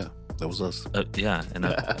seeing. Oh yeah, that was us. Yeah, and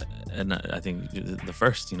I think the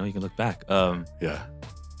first, you know, you can look back. Yeah.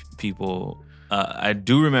 People, I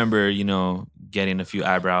do remember, you know, getting a few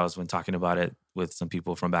eyebrows when talking about it with some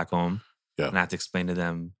people from back home. Yeah. And I had to explain to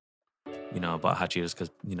them, you know, about hot Cheetos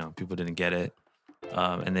because, you know, people didn't get it.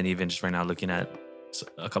 And then even just right now looking at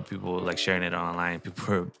a couple people like sharing it online,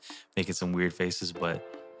 people are making some weird faces, but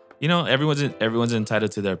you know, everyone's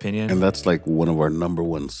entitled to their opinion. And that's like one of our number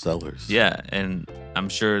one sellers. Yeah, and I'm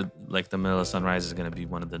sure like the Manila Sunrise is gonna be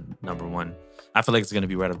one of the number one. I feel like it's gonna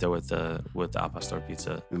be right up there with the Al Pastor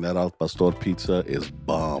pizza. And that Al Pastor pizza is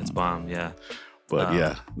bomb. It's bomb, yeah. But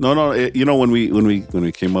yeah, no. You know, when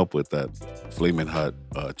we came up with that Flamin' Hot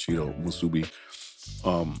Cheeto musubi,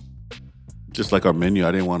 just like our menu,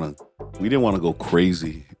 we didn't want to go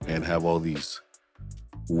crazy and have all these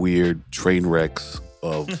weird train wrecks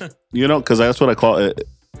of, you know, because that's what I call it,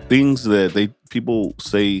 things that people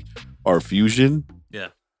say are fusion. Yeah.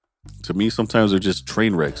 To me, sometimes they're just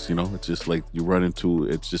train wrecks. You know, it's just like you run into.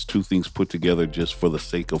 It's just two things put together just for the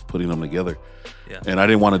sake of putting them together. Yeah. And I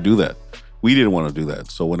didn't want to do that. We didn't want to do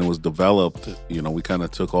that. So when it was developed, you know, we kind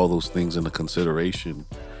of took all those things into consideration.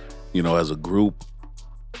 You know, as a group.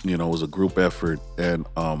 You know, it was a group effort, and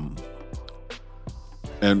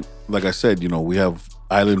like I said, you know, we have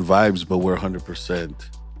island vibes, but we're 100%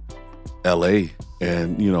 LA,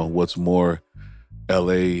 and you know, what's more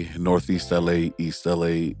LA, Northeast LA, East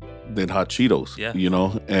LA than hot Cheetos? Yeah. You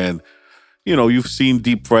know, and you know, you've seen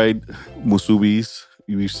deep fried musubis,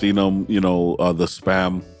 you've seen them, you know, the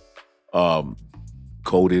Spam,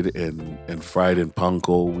 coated and fried in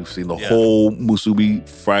panko. We've seen the whole musubi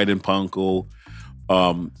fried in panko.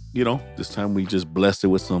 You know, this time we just blessed it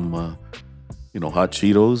with some, you know, hot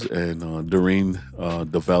Cheetos, and Doreen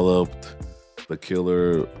developed the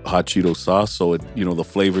killer hot Cheeto sauce. So it, you know, the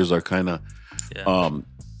flavors are kind of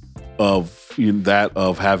of that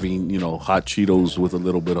of having, you know, hot Cheetos with a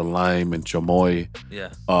little bit of lime and chamoy.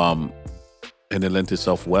 Yeah. And it lent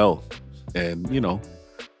itself well, and you know,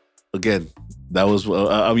 again, that was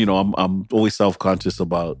you know, I'm always self-conscious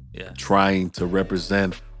about trying to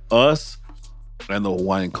represent us and the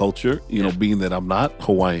Hawaiian culture, you know, being that I'm not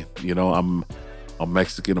Hawaiian, you know, I'm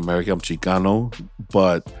Mexican American, I'm Chicano,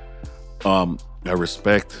 but I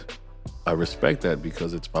respect that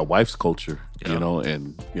because it's my wife's culture, you know,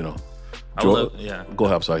 and you know, go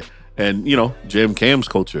ahead, I'm sorry, and you know, Jim Cam's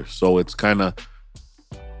culture, so it's kind of,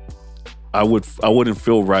 I wouldn't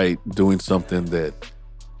feel right doing something that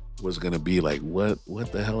was gonna be like, what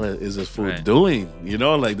the hell is this fool doing? You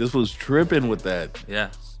know, like this was tripping with that. Yeah.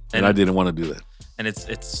 And I didn't want to do that. And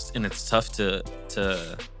it's tough to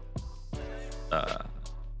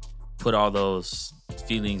put all those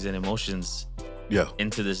feelings and emotions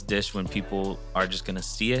into this dish when people are just gonna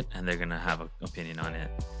see it and they're gonna have an opinion on it.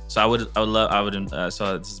 So I would love.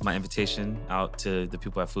 So this is my invitation out to the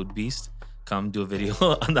people at Food Beast. Come do a video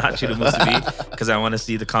on the hot Cheeto musubi because I want to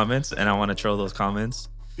see the comments and I want to troll those comments.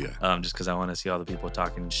 Yeah. Just because I want to see all the people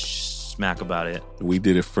talking smack about it. We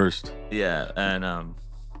did it first. Yeah, and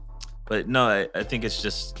but no, I think it's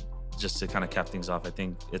just to kind of cap things off. I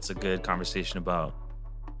think it's a good conversation about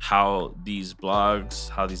how these blogs,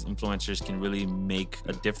 how these influencers can really make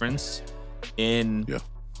a difference in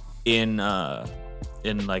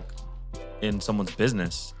in someone's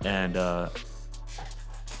business, and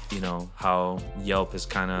how Yelp has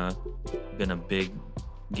kind of been a big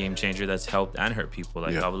game changer that's helped and hurt people.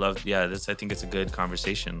 Like I would love, I think it's a good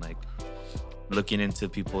conversation. Like looking into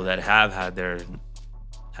people that have had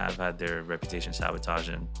their reputation sabotaged,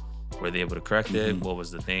 and were they able to correct it? What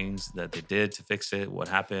was the things that they did to fix it? What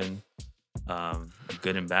happened?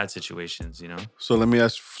 Good and bad situations, So let me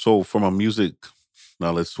ask. So from a music,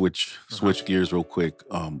 now let's switch gears real quick.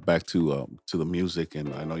 Back to the music,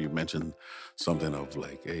 and I know you mentioned something of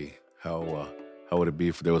like, hey, how would it be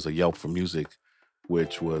if there was a Yelp for music,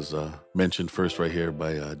 which was mentioned first right here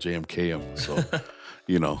by JMKM. So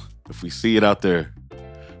if we see it out there,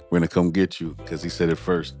 we're gonna come get you because he said it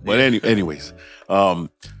first. But anyways, so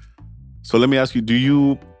let me ask you: do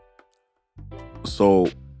you? So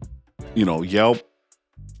Yelp,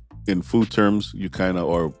 in food terms, you kind of,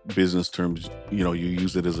 or business terms, you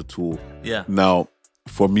use it as a tool. Yeah. Now,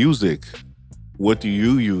 for music, what do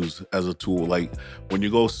you use as a tool? Like when you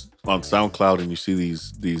go on SoundCloud and you see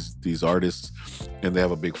these artists and they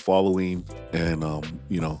have a big following, and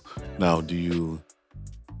now do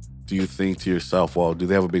you think to yourself, well, do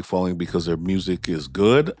they have a big following because their music is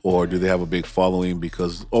good, or do they have a big following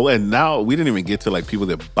because and now we didn't even get to like people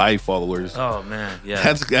that buy followers. Oh man, yeah.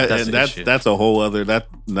 That's a whole other, that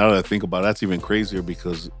now that I think about it, that's even crazier,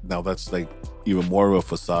 because now that's like even more of a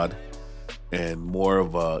facade and more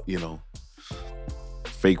of a,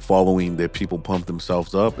 fake following that people pump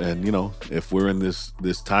themselves up. And if we're in this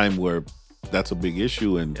time where that's a big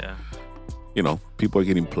issue, and people are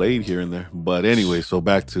getting played here and there. But anyway, so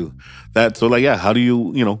back to that. So like, how do you,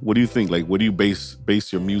 what do you think? Like, what do you base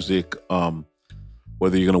your music,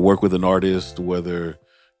 whether you're going to work with an artist, whether,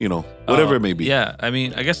 whatever it may be. Yeah. I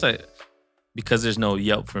mean, I guess because there's no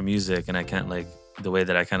Yelp for music, and I can't like the way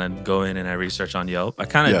that I kind of go in and I research on Yelp,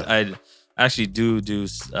 I actually do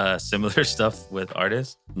similar stuff with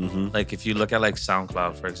artists. Like if you look at like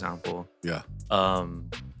SoundCloud, for example. Yeah.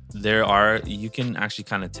 You can actually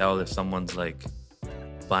kind of tell if someone's like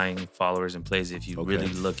buying followers and plays if you really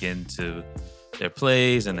look into their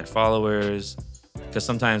plays and their followers. Because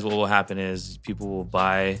sometimes what will happen is people will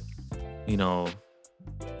buy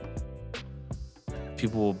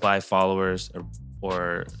followers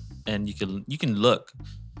and you can look.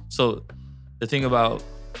 So the thing about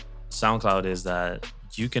SoundCloud is that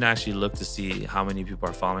you can actually look to see how many people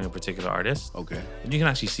are following a particular artist. Okay. And you can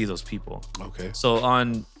actually see those people. Okay. So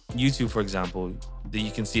on YouTube, for example,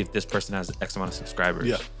 you can see if this person has X amount of subscribers.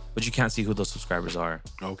 Yeah. But you can't see who those subscribers are.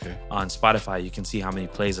 Okay. On Spotify, you can see how many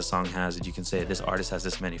plays a song has, and you can say this artist has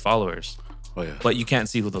this many followers. Oh yeah. But you can't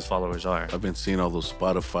see who those followers are. I've been seeing all those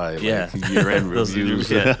Spotify year-end reviews.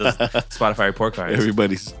 Those Spotify report cards.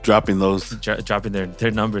 Everybody's dropping those. Dropping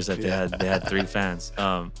their numbers that they had 3 fans.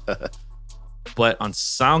 But on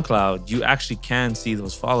SoundCloud, you actually can see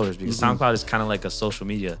those followers, because SoundCloud is kind of like a social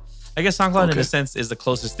media. I guess SoundCloud in a sense is the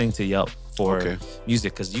closest thing to Yelp for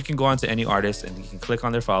music, because you can go onto any artist and you can click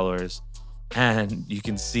on their followers and you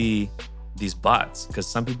can see these bots, because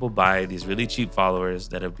some people buy these really cheap followers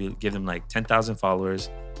that'll give them like 10,000 followers,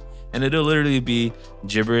 and it'll literally be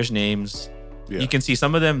gibberish names. Yeah. You can see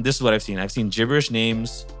some of them. This is what I've seen. I've seen gibberish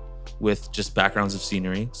names with just backgrounds of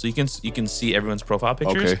scenery. So you can see everyone's profile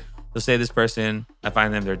pictures. Okay. They'll say this person, I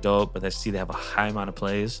find them, they're dope, but I see they have a high amount of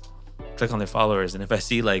plays. Click on their followers, and if I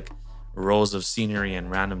see like rows of scenery and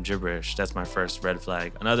random gibberish, that's my first red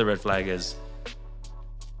flag. Another red flag is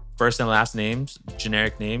first and last names,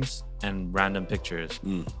 generic names, and random pictures.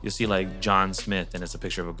 You'll see like John Smith and it's a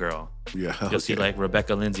picture of a girl. Yeah. You'll see like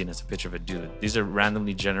Rebecca Lindsay and it's a picture of a dude. These are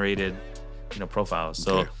randomly generated, profiles.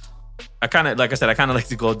 So I kind of like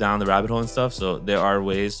to go down the rabbit hole and stuff. So there are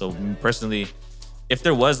ways. So personally, if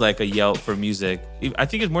there was like a Yelp for music, I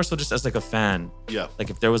think it's more so just as like a fan. Yeah. Like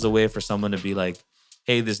if there was a way for someone to be like,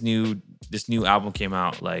 hey, this new album came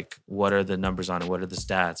out. Like, what are the numbers on it? What are the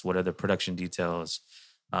stats? What are the production details?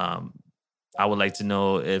 I would like to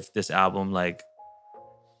know if this album, like,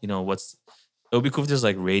 it would be cool if there's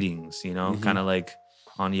like ratings, kind of like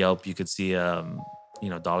on Yelp, you could see,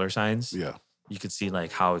 dollar signs. Yeah. You could see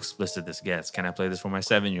like how explicit this gets. Can I play this for my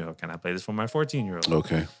 7-year-old? Can I play this for my 14-year-old?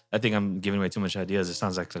 Okay. I think I'm giving away too much ideas. It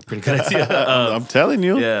sounds like a pretty good idea. I'm telling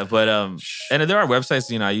you. Yeah, but and there are websites.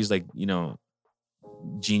 I use like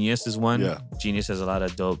Genius is one. Yeah. Genius has a lot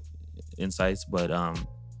of dope insights, but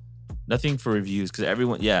nothing for reviews, because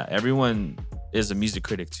everyone is a music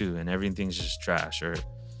critic too, and everything's just trash. Or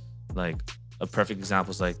like a perfect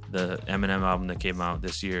example is like the Eminem album that came out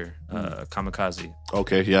this year, Kamikaze.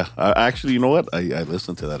 Okay, yeah. Actually, you know what? I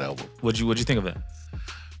listened to that album. What'd you think of it?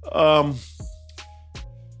 I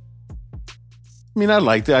mean, I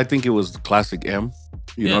liked it. I think it was classic M.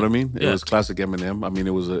 You know what I mean? It was classic Eminem. I mean,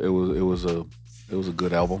 it was a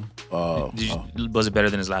good album. Was it better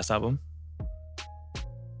than his last album?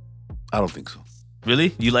 I don't think so.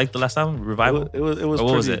 Really? You liked the last album, Revival? It was. Or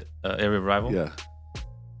what was it? A Revival? Yeah.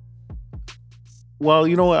 Well,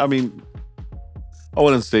 you know what? I mean, I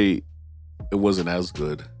wouldn't say it wasn't as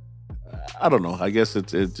good. I don't know. I guess it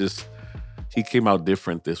just he came out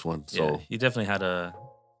different this one. So he definitely had a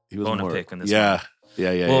bone to pick in this one. one.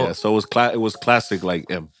 Yeah. So it was classic like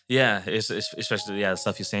M. Yeah, it's especially the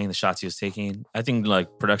stuff you're saying, the shots he was taking. I think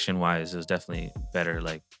like production wise, it was definitely better.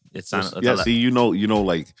 Like it sounded. See, you know,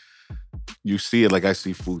 like you see it like I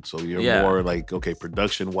see food. So you're more like, okay,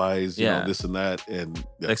 production wise, you know, this and that, and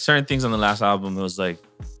like certain things on the last album, it was like.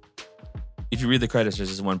 If you read the credits, there's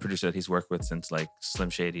this one producer that he's worked with since like Slim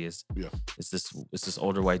Shady is. Yeah. It's this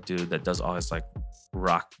older white dude that does all his like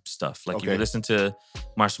rock stuff. Like if you listen to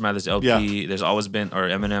Marshall Mathers LP, there's always been, or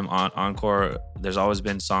Eminem Encore, there's always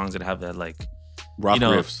been songs that have that like rock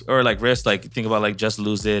riffs. Or like riffs, like think about like Just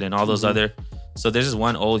Lose It and all those other. So there's this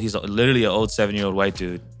one he's literally an old 7-year-old white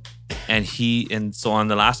dude. And so on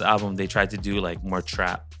the last album, they tried to do like more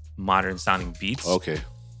trap, modern sounding beats. Okay.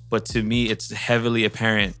 But to me, it's heavily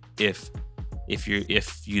apparent if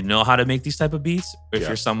you know how to make these type of beats, or if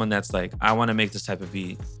you're someone that's like, I want to make this type of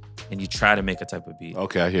beat, and you try to make a type of beat.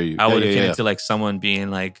 Okay, I hear you. I would akin it to like someone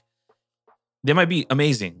being like, they might be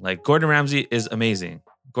amazing. Like Gordon Ramsay is amazing.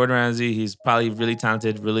 Gordon Ramsay, he's probably really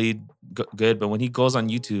talented, really good. But when he goes on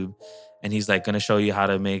YouTube and he's like going to show you how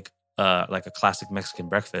to make like a classic Mexican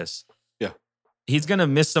breakfast, he's going to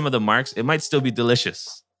miss some of the marks. It might still be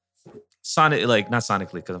delicious. Not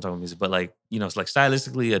sonically, because I'm talking about music, but like, you know, it's like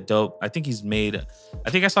stylistically a dope. I think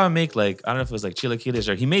I saw him make like, I don't know if it was like chilaquiles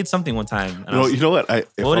or he made something one time. You know what?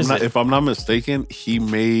 If I'm not mistaken, he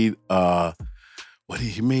made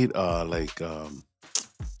he made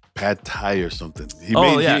pad thai or something. He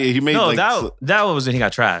made that was when he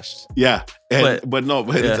got trashed. Yeah, but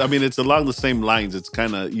I mean, it's along the same lines. It's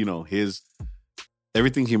kind of, you know,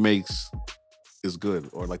 everything he makes is good,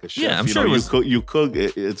 or like a chef. Yeah, I'm sure you cook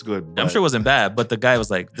it's good. I'm sure it wasn't bad, but the guy was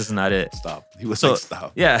like, "This is not it." Stop. He was like,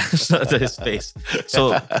 "Stop." Yeah, to his face.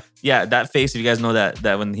 So yeah, that face. If you guys know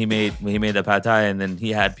that when he made the pad thai, and then he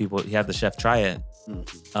had the chef try it,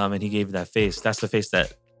 and he gave that face. That's the face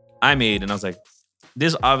that I made, and I was like,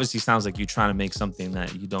 "This obviously sounds like you trying to make something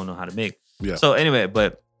that you don't know how to make." Yeah. So anyway,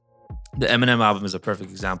 but the Eminem album is a perfect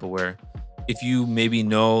example where if you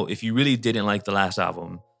really didn't like the last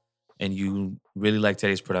album, and you really like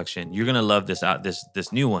Teddy's production, you're gonna love this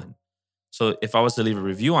new one. So if I was to leave a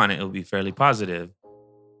review on it, it would be fairly positive.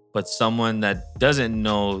 But someone that doesn't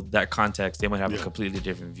know that context, they might have a completely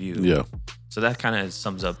different view. Yeah. So that kind of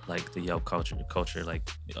sums up like the Yelp culture like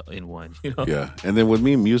in one. You know? Yeah. And then with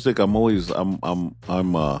me, music, I'm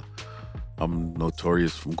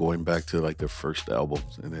notorious from going back to like their first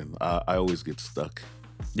albums, and then I always get stuck.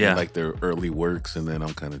 Yeah. In like their early works, and then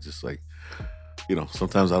I'm kind of just like, you know,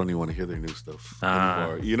 sometimes I don't even want to hear their new stuff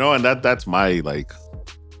anymore. You know, and that's my like,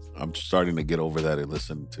 I'm starting to get over that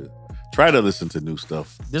and try to listen to new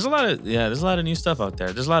stuff. There's a lot of new stuff out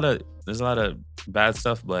there. There's a lot of bad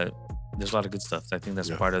stuff, but there's a lot of good stuff. I think that's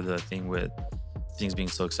part of the thing with things being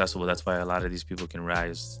so accessible. That's why a lot of these people can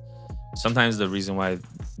rise. Sometimes the reason why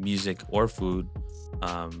music or food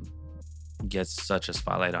gets such a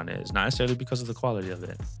spotlight on it is not necessarily because of the quality of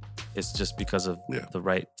it. It's just because of the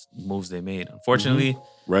right moves they made. Unfortunately,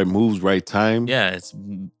 right moves, right time. Yeah,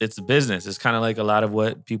 it's a business. It's kind of like a lot of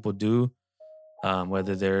what people do.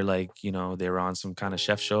 Whether they're like, you know, they were on some kind of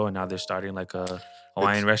chef show and now they're starting like a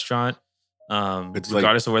Hawaiian restaurant. It's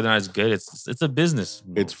regardless of whether or not it's good, it's a business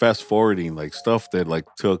move. It's fast forwarding, like stuff that like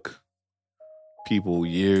took people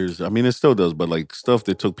years. I mean, it still does, but like stuff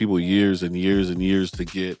that took people years and years and years to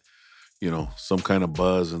get, you know, some kind of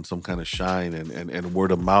buzz and some kind of shine and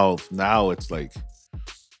word of mouth. Now it's like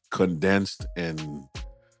condensed, and,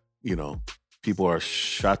 you know, people are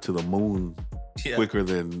shot to the moon quicker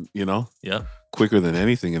than, you know, quicker than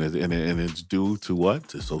anything. And it's due to what?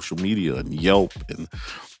 To social media and Yelp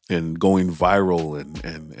and going viral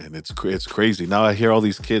and it's crazy. Now I hear all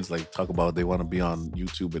these kids like talk about they want to be on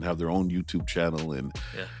YouTube and have their own YouTube channel, and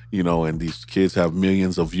you know, and these kids have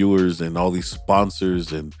millions of viewers and all these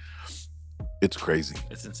sponsors, and it's crazy.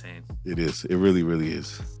 It's insane. It is. It really, really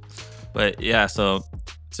is. But yeah, so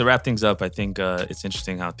to wrap things up, I think it's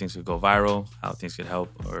interesting how things could go viral, how things could help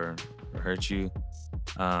or hurt you.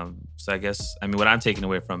 So I guess, I mean, what I'm taking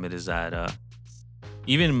away from it is that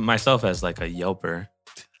even myself as like a Yelper,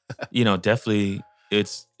 you know, definitely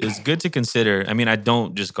it's good to consider. I mean, I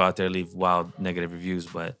don't just go out there and leave wild negative reviews,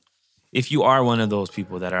 but if you are one of those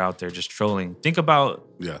people that are out there just trolling, think about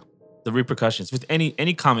the repercussions with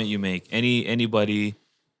any comment you make, anybody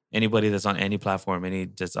that's on any platform,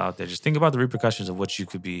 that's out there. Just think about the repercussions of what you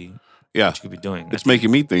could be doing. It's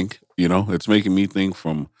making me think, it's making me think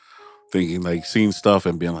from thinking like seeing stuff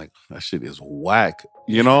and being like, that shit is whack,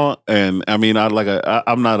 And I mean,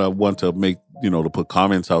 I'm not a one to make, to put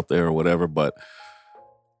comments out there or whatever, but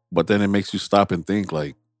then it makes you stop and think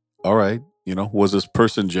like, all right, was this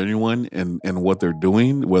person genuine in what they're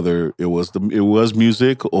doing, whether it was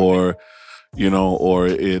music or, or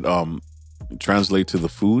it translate to the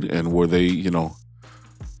food, and were they,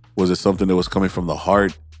 was it something that was coming from the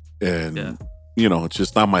heart, and it's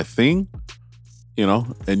just not my thing,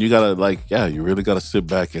 and you gotta you really gotta sit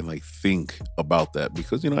back and like think about that,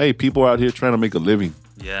 because hey, people are out here trying to make a living,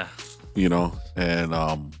 and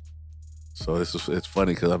so it's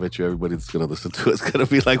funny because I bet you everybody that's gonna listen to it's gonna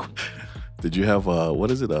be like, did you have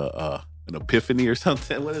what is it an epiphany or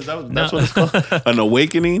something? What is that? No. That's what it's called. An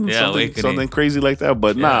awakening? Something crazy like that.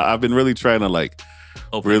 But I've been really trying to like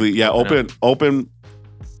open,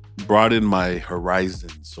 broaden my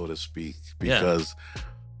horizon, so to speak, because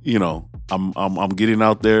I'm getting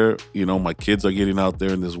out there. My kids are getting out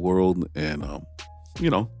there in this world, and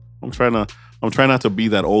I'm trying not to be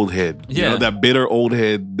that old head. That bitter old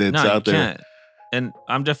head that's out there. Can't. And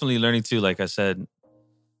I'm definitely learning too. Like I said,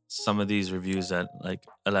 some of these reviews that like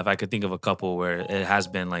if I could think of a couple where it has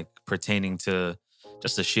been like pertaining to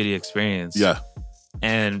just a shitty experience. Yeah.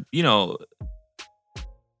 And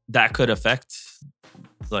that could affect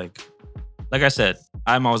like I said,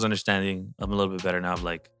 I'm always understanding. I'm a little bit better now of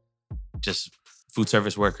like just food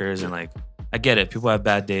service workers, and like I get it. People have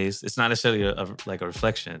bad days. It's not necessarily a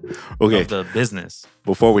reflection of the business.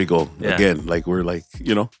 Before we go, again, like we're like,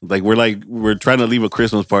 we're trying to leave a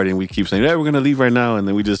Christmas party and we keep saying, we're going to leave right now. And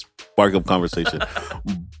then we just spark up conversation.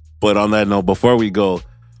 But on that note, before we go,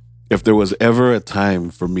 if there was ever a time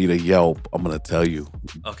for me to Yelp, I'm going to tell you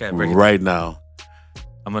right now.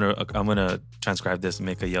 I'm going to transcribe this and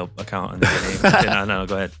make a Yelp account. And no,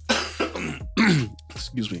 go ahead.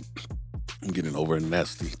 Excuse me. I'm getting over a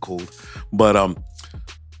nasty cold. But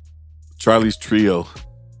Charlie's Trio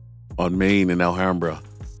on Main and Alhambra.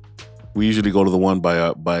 We usually go to the one by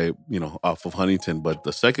off of Huntington, but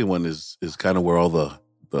the second one is kind of where all the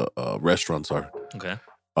restaurants are. Okay.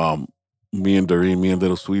 Me and Doreen, me and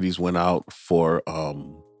Little Sweeties went out for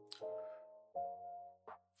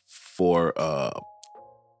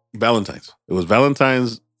Valentine's. It was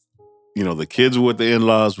Valentine's. The kids were with the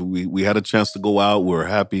in-laws. We had a chance to go out. We were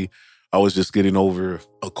happy. I was just getting over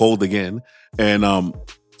a cold again. And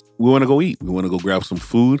we want to go eat. We want to go grab some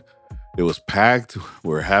food. It was packed.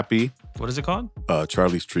 We're happy. What is it called?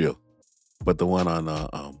 Charlie's Trio. But the one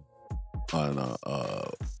on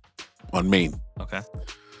Main. Okay.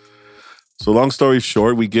 So long story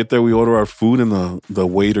short, we get there, we order our food, and the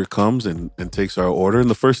waiter comes and takes our order. And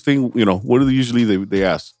the first thing, what do they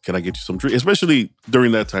ask? Can I get you some drink? Especially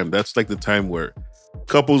during that time. That's like the time where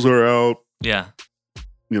couples are out. Yeah.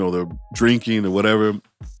 They're drinking or whatever.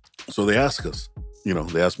 So they ask us,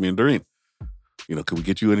 they asked me and Doreen, can we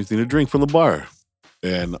get you anything to drink from the bar?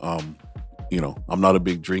 And, I'm not a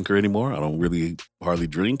big drinker anymore. I don't really hardly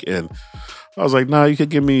drink. And I was like, nah, you could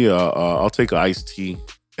give me, I'll take an iced tea.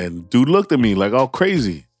 And dude looked at me like all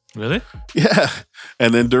crazy. Really? Yeah.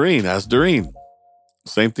 And then Doreen asked Doreen.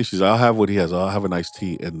 Same thing. She's, I'll have what he has. I'll have an iced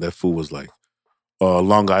tea. And that fool was like,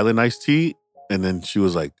 Long Island iced tea. And then she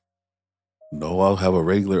was like, no, I'll have a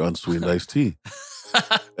regular unsweetened iced tea.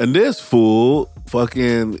 And this fool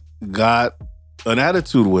fucking got an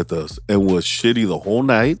attitude with us and was shitty the whole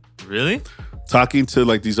night. Really? Talking to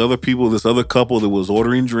like these other people, this other couple that was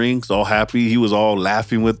ordering drinks, all happy. He was all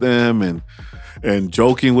laughing with them and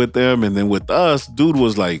joking with them. And then with us, dude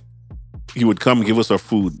was like, he would come give us our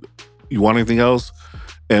food. You want anything else?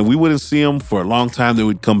 And we wouldn't see him for a long time. Then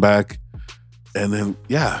we'd come back. And then,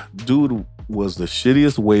 dude was the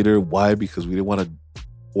shittiest waiter. Why? Because we didn't want to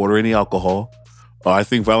order any alcohol. I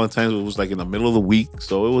think Valentine's was like in the middle of the week.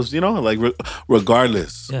 So it was,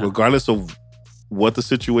 regardless of what the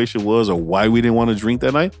situation was or why we didn't want to drink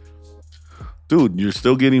that night, dude, you're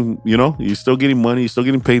still getting money, you're still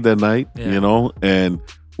getting paid that night, and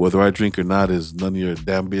whether I drink or not is none of your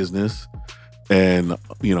damn business. And,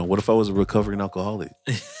 what if I was a recovering alcoholic?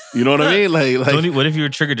 You know what I mean? Like, what if you were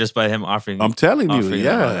triggered just by him offering? I'm telling you,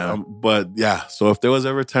 but so if there was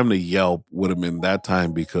ever a time to Yelp, would have been that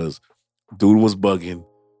time, because dude was bugging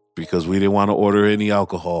because we didn't want to order any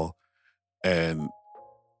alcohol and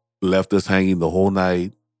left us hanging the whole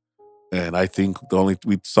night. And I think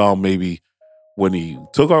we saw maybe when he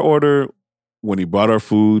took our order, when he brought our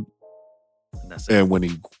food, and when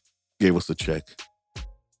he gave us a check.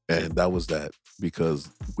 And that was that. because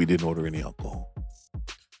we didn't order any alcohol.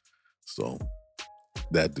 So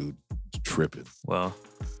that dude tripping. Well,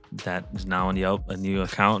 that is now on Yelp, a new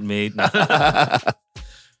account made. So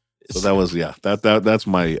that was that's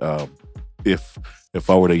my if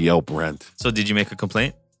I were to Yelp rant. So did you make a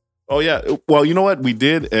complaint? Oh yeah. Well, you know what? We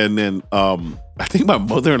did, and then I think my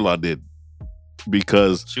mother-in-law did.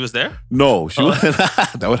 Because she was there? No, she wasn't.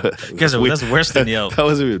 That's worse than Yelp. That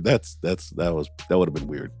would have been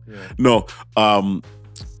weird. Yeah. No,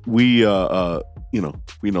 we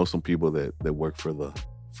we know some people that work for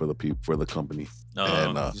the company. Oh,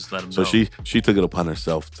 and just let them so know. she took it upon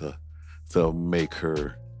herself to make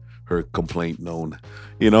her complaint known.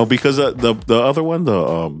 Because the other one,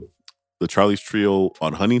 the Charlie's Trio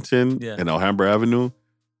on Huntington and Alhambra Avenue,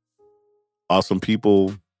 awesome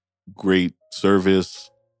people, great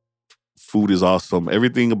service, food is awesome.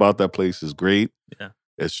 Everything about that place is great. Yeah.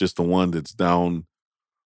 It's just the one that's down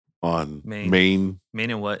on Main.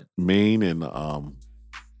 Main and what? Main and I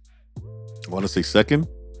want to say Second.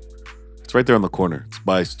 It's right there on the corner. It's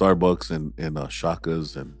by Starbucks and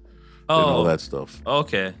Shaka's and all that stuff.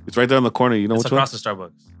 Okay. It's right there on the corner. You know it's which across one? the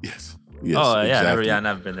Starbucks. Yes. Oh yeah, exactly. I've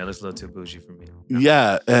never been there. It looks a little too bougie for me.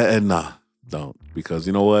 Yeah, and nah, don't, because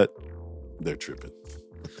you know what? They're tripping.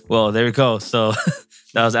 Well, there we go. So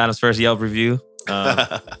that was Adam's first Yelp review.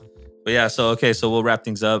 But yeah, so we'll wrap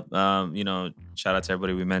things up. Shout out to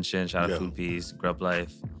everybody we mentioned. Shout out Food Peas, Grub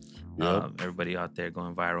Life. Yep. Everybody out there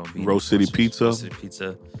going viral. Rose City Pizza. Rose City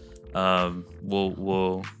Pizza.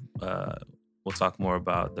 We'll talk more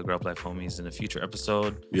about the Grub Life homies in a future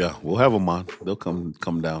episode. Yeah, we'll have them on. They'll come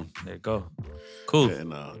down. There you go. Cool.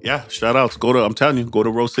 And shout outs. Go to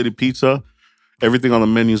Rose City Pizza. Everything on the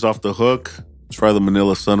menu's off the hook. Try the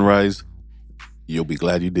Manila Sunrise. You'll be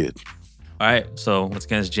glad you did. All right. So once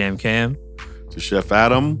again, it's Jam Cam. To Chef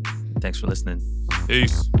Adam. Thanks for listening.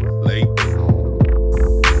 Peace. Late.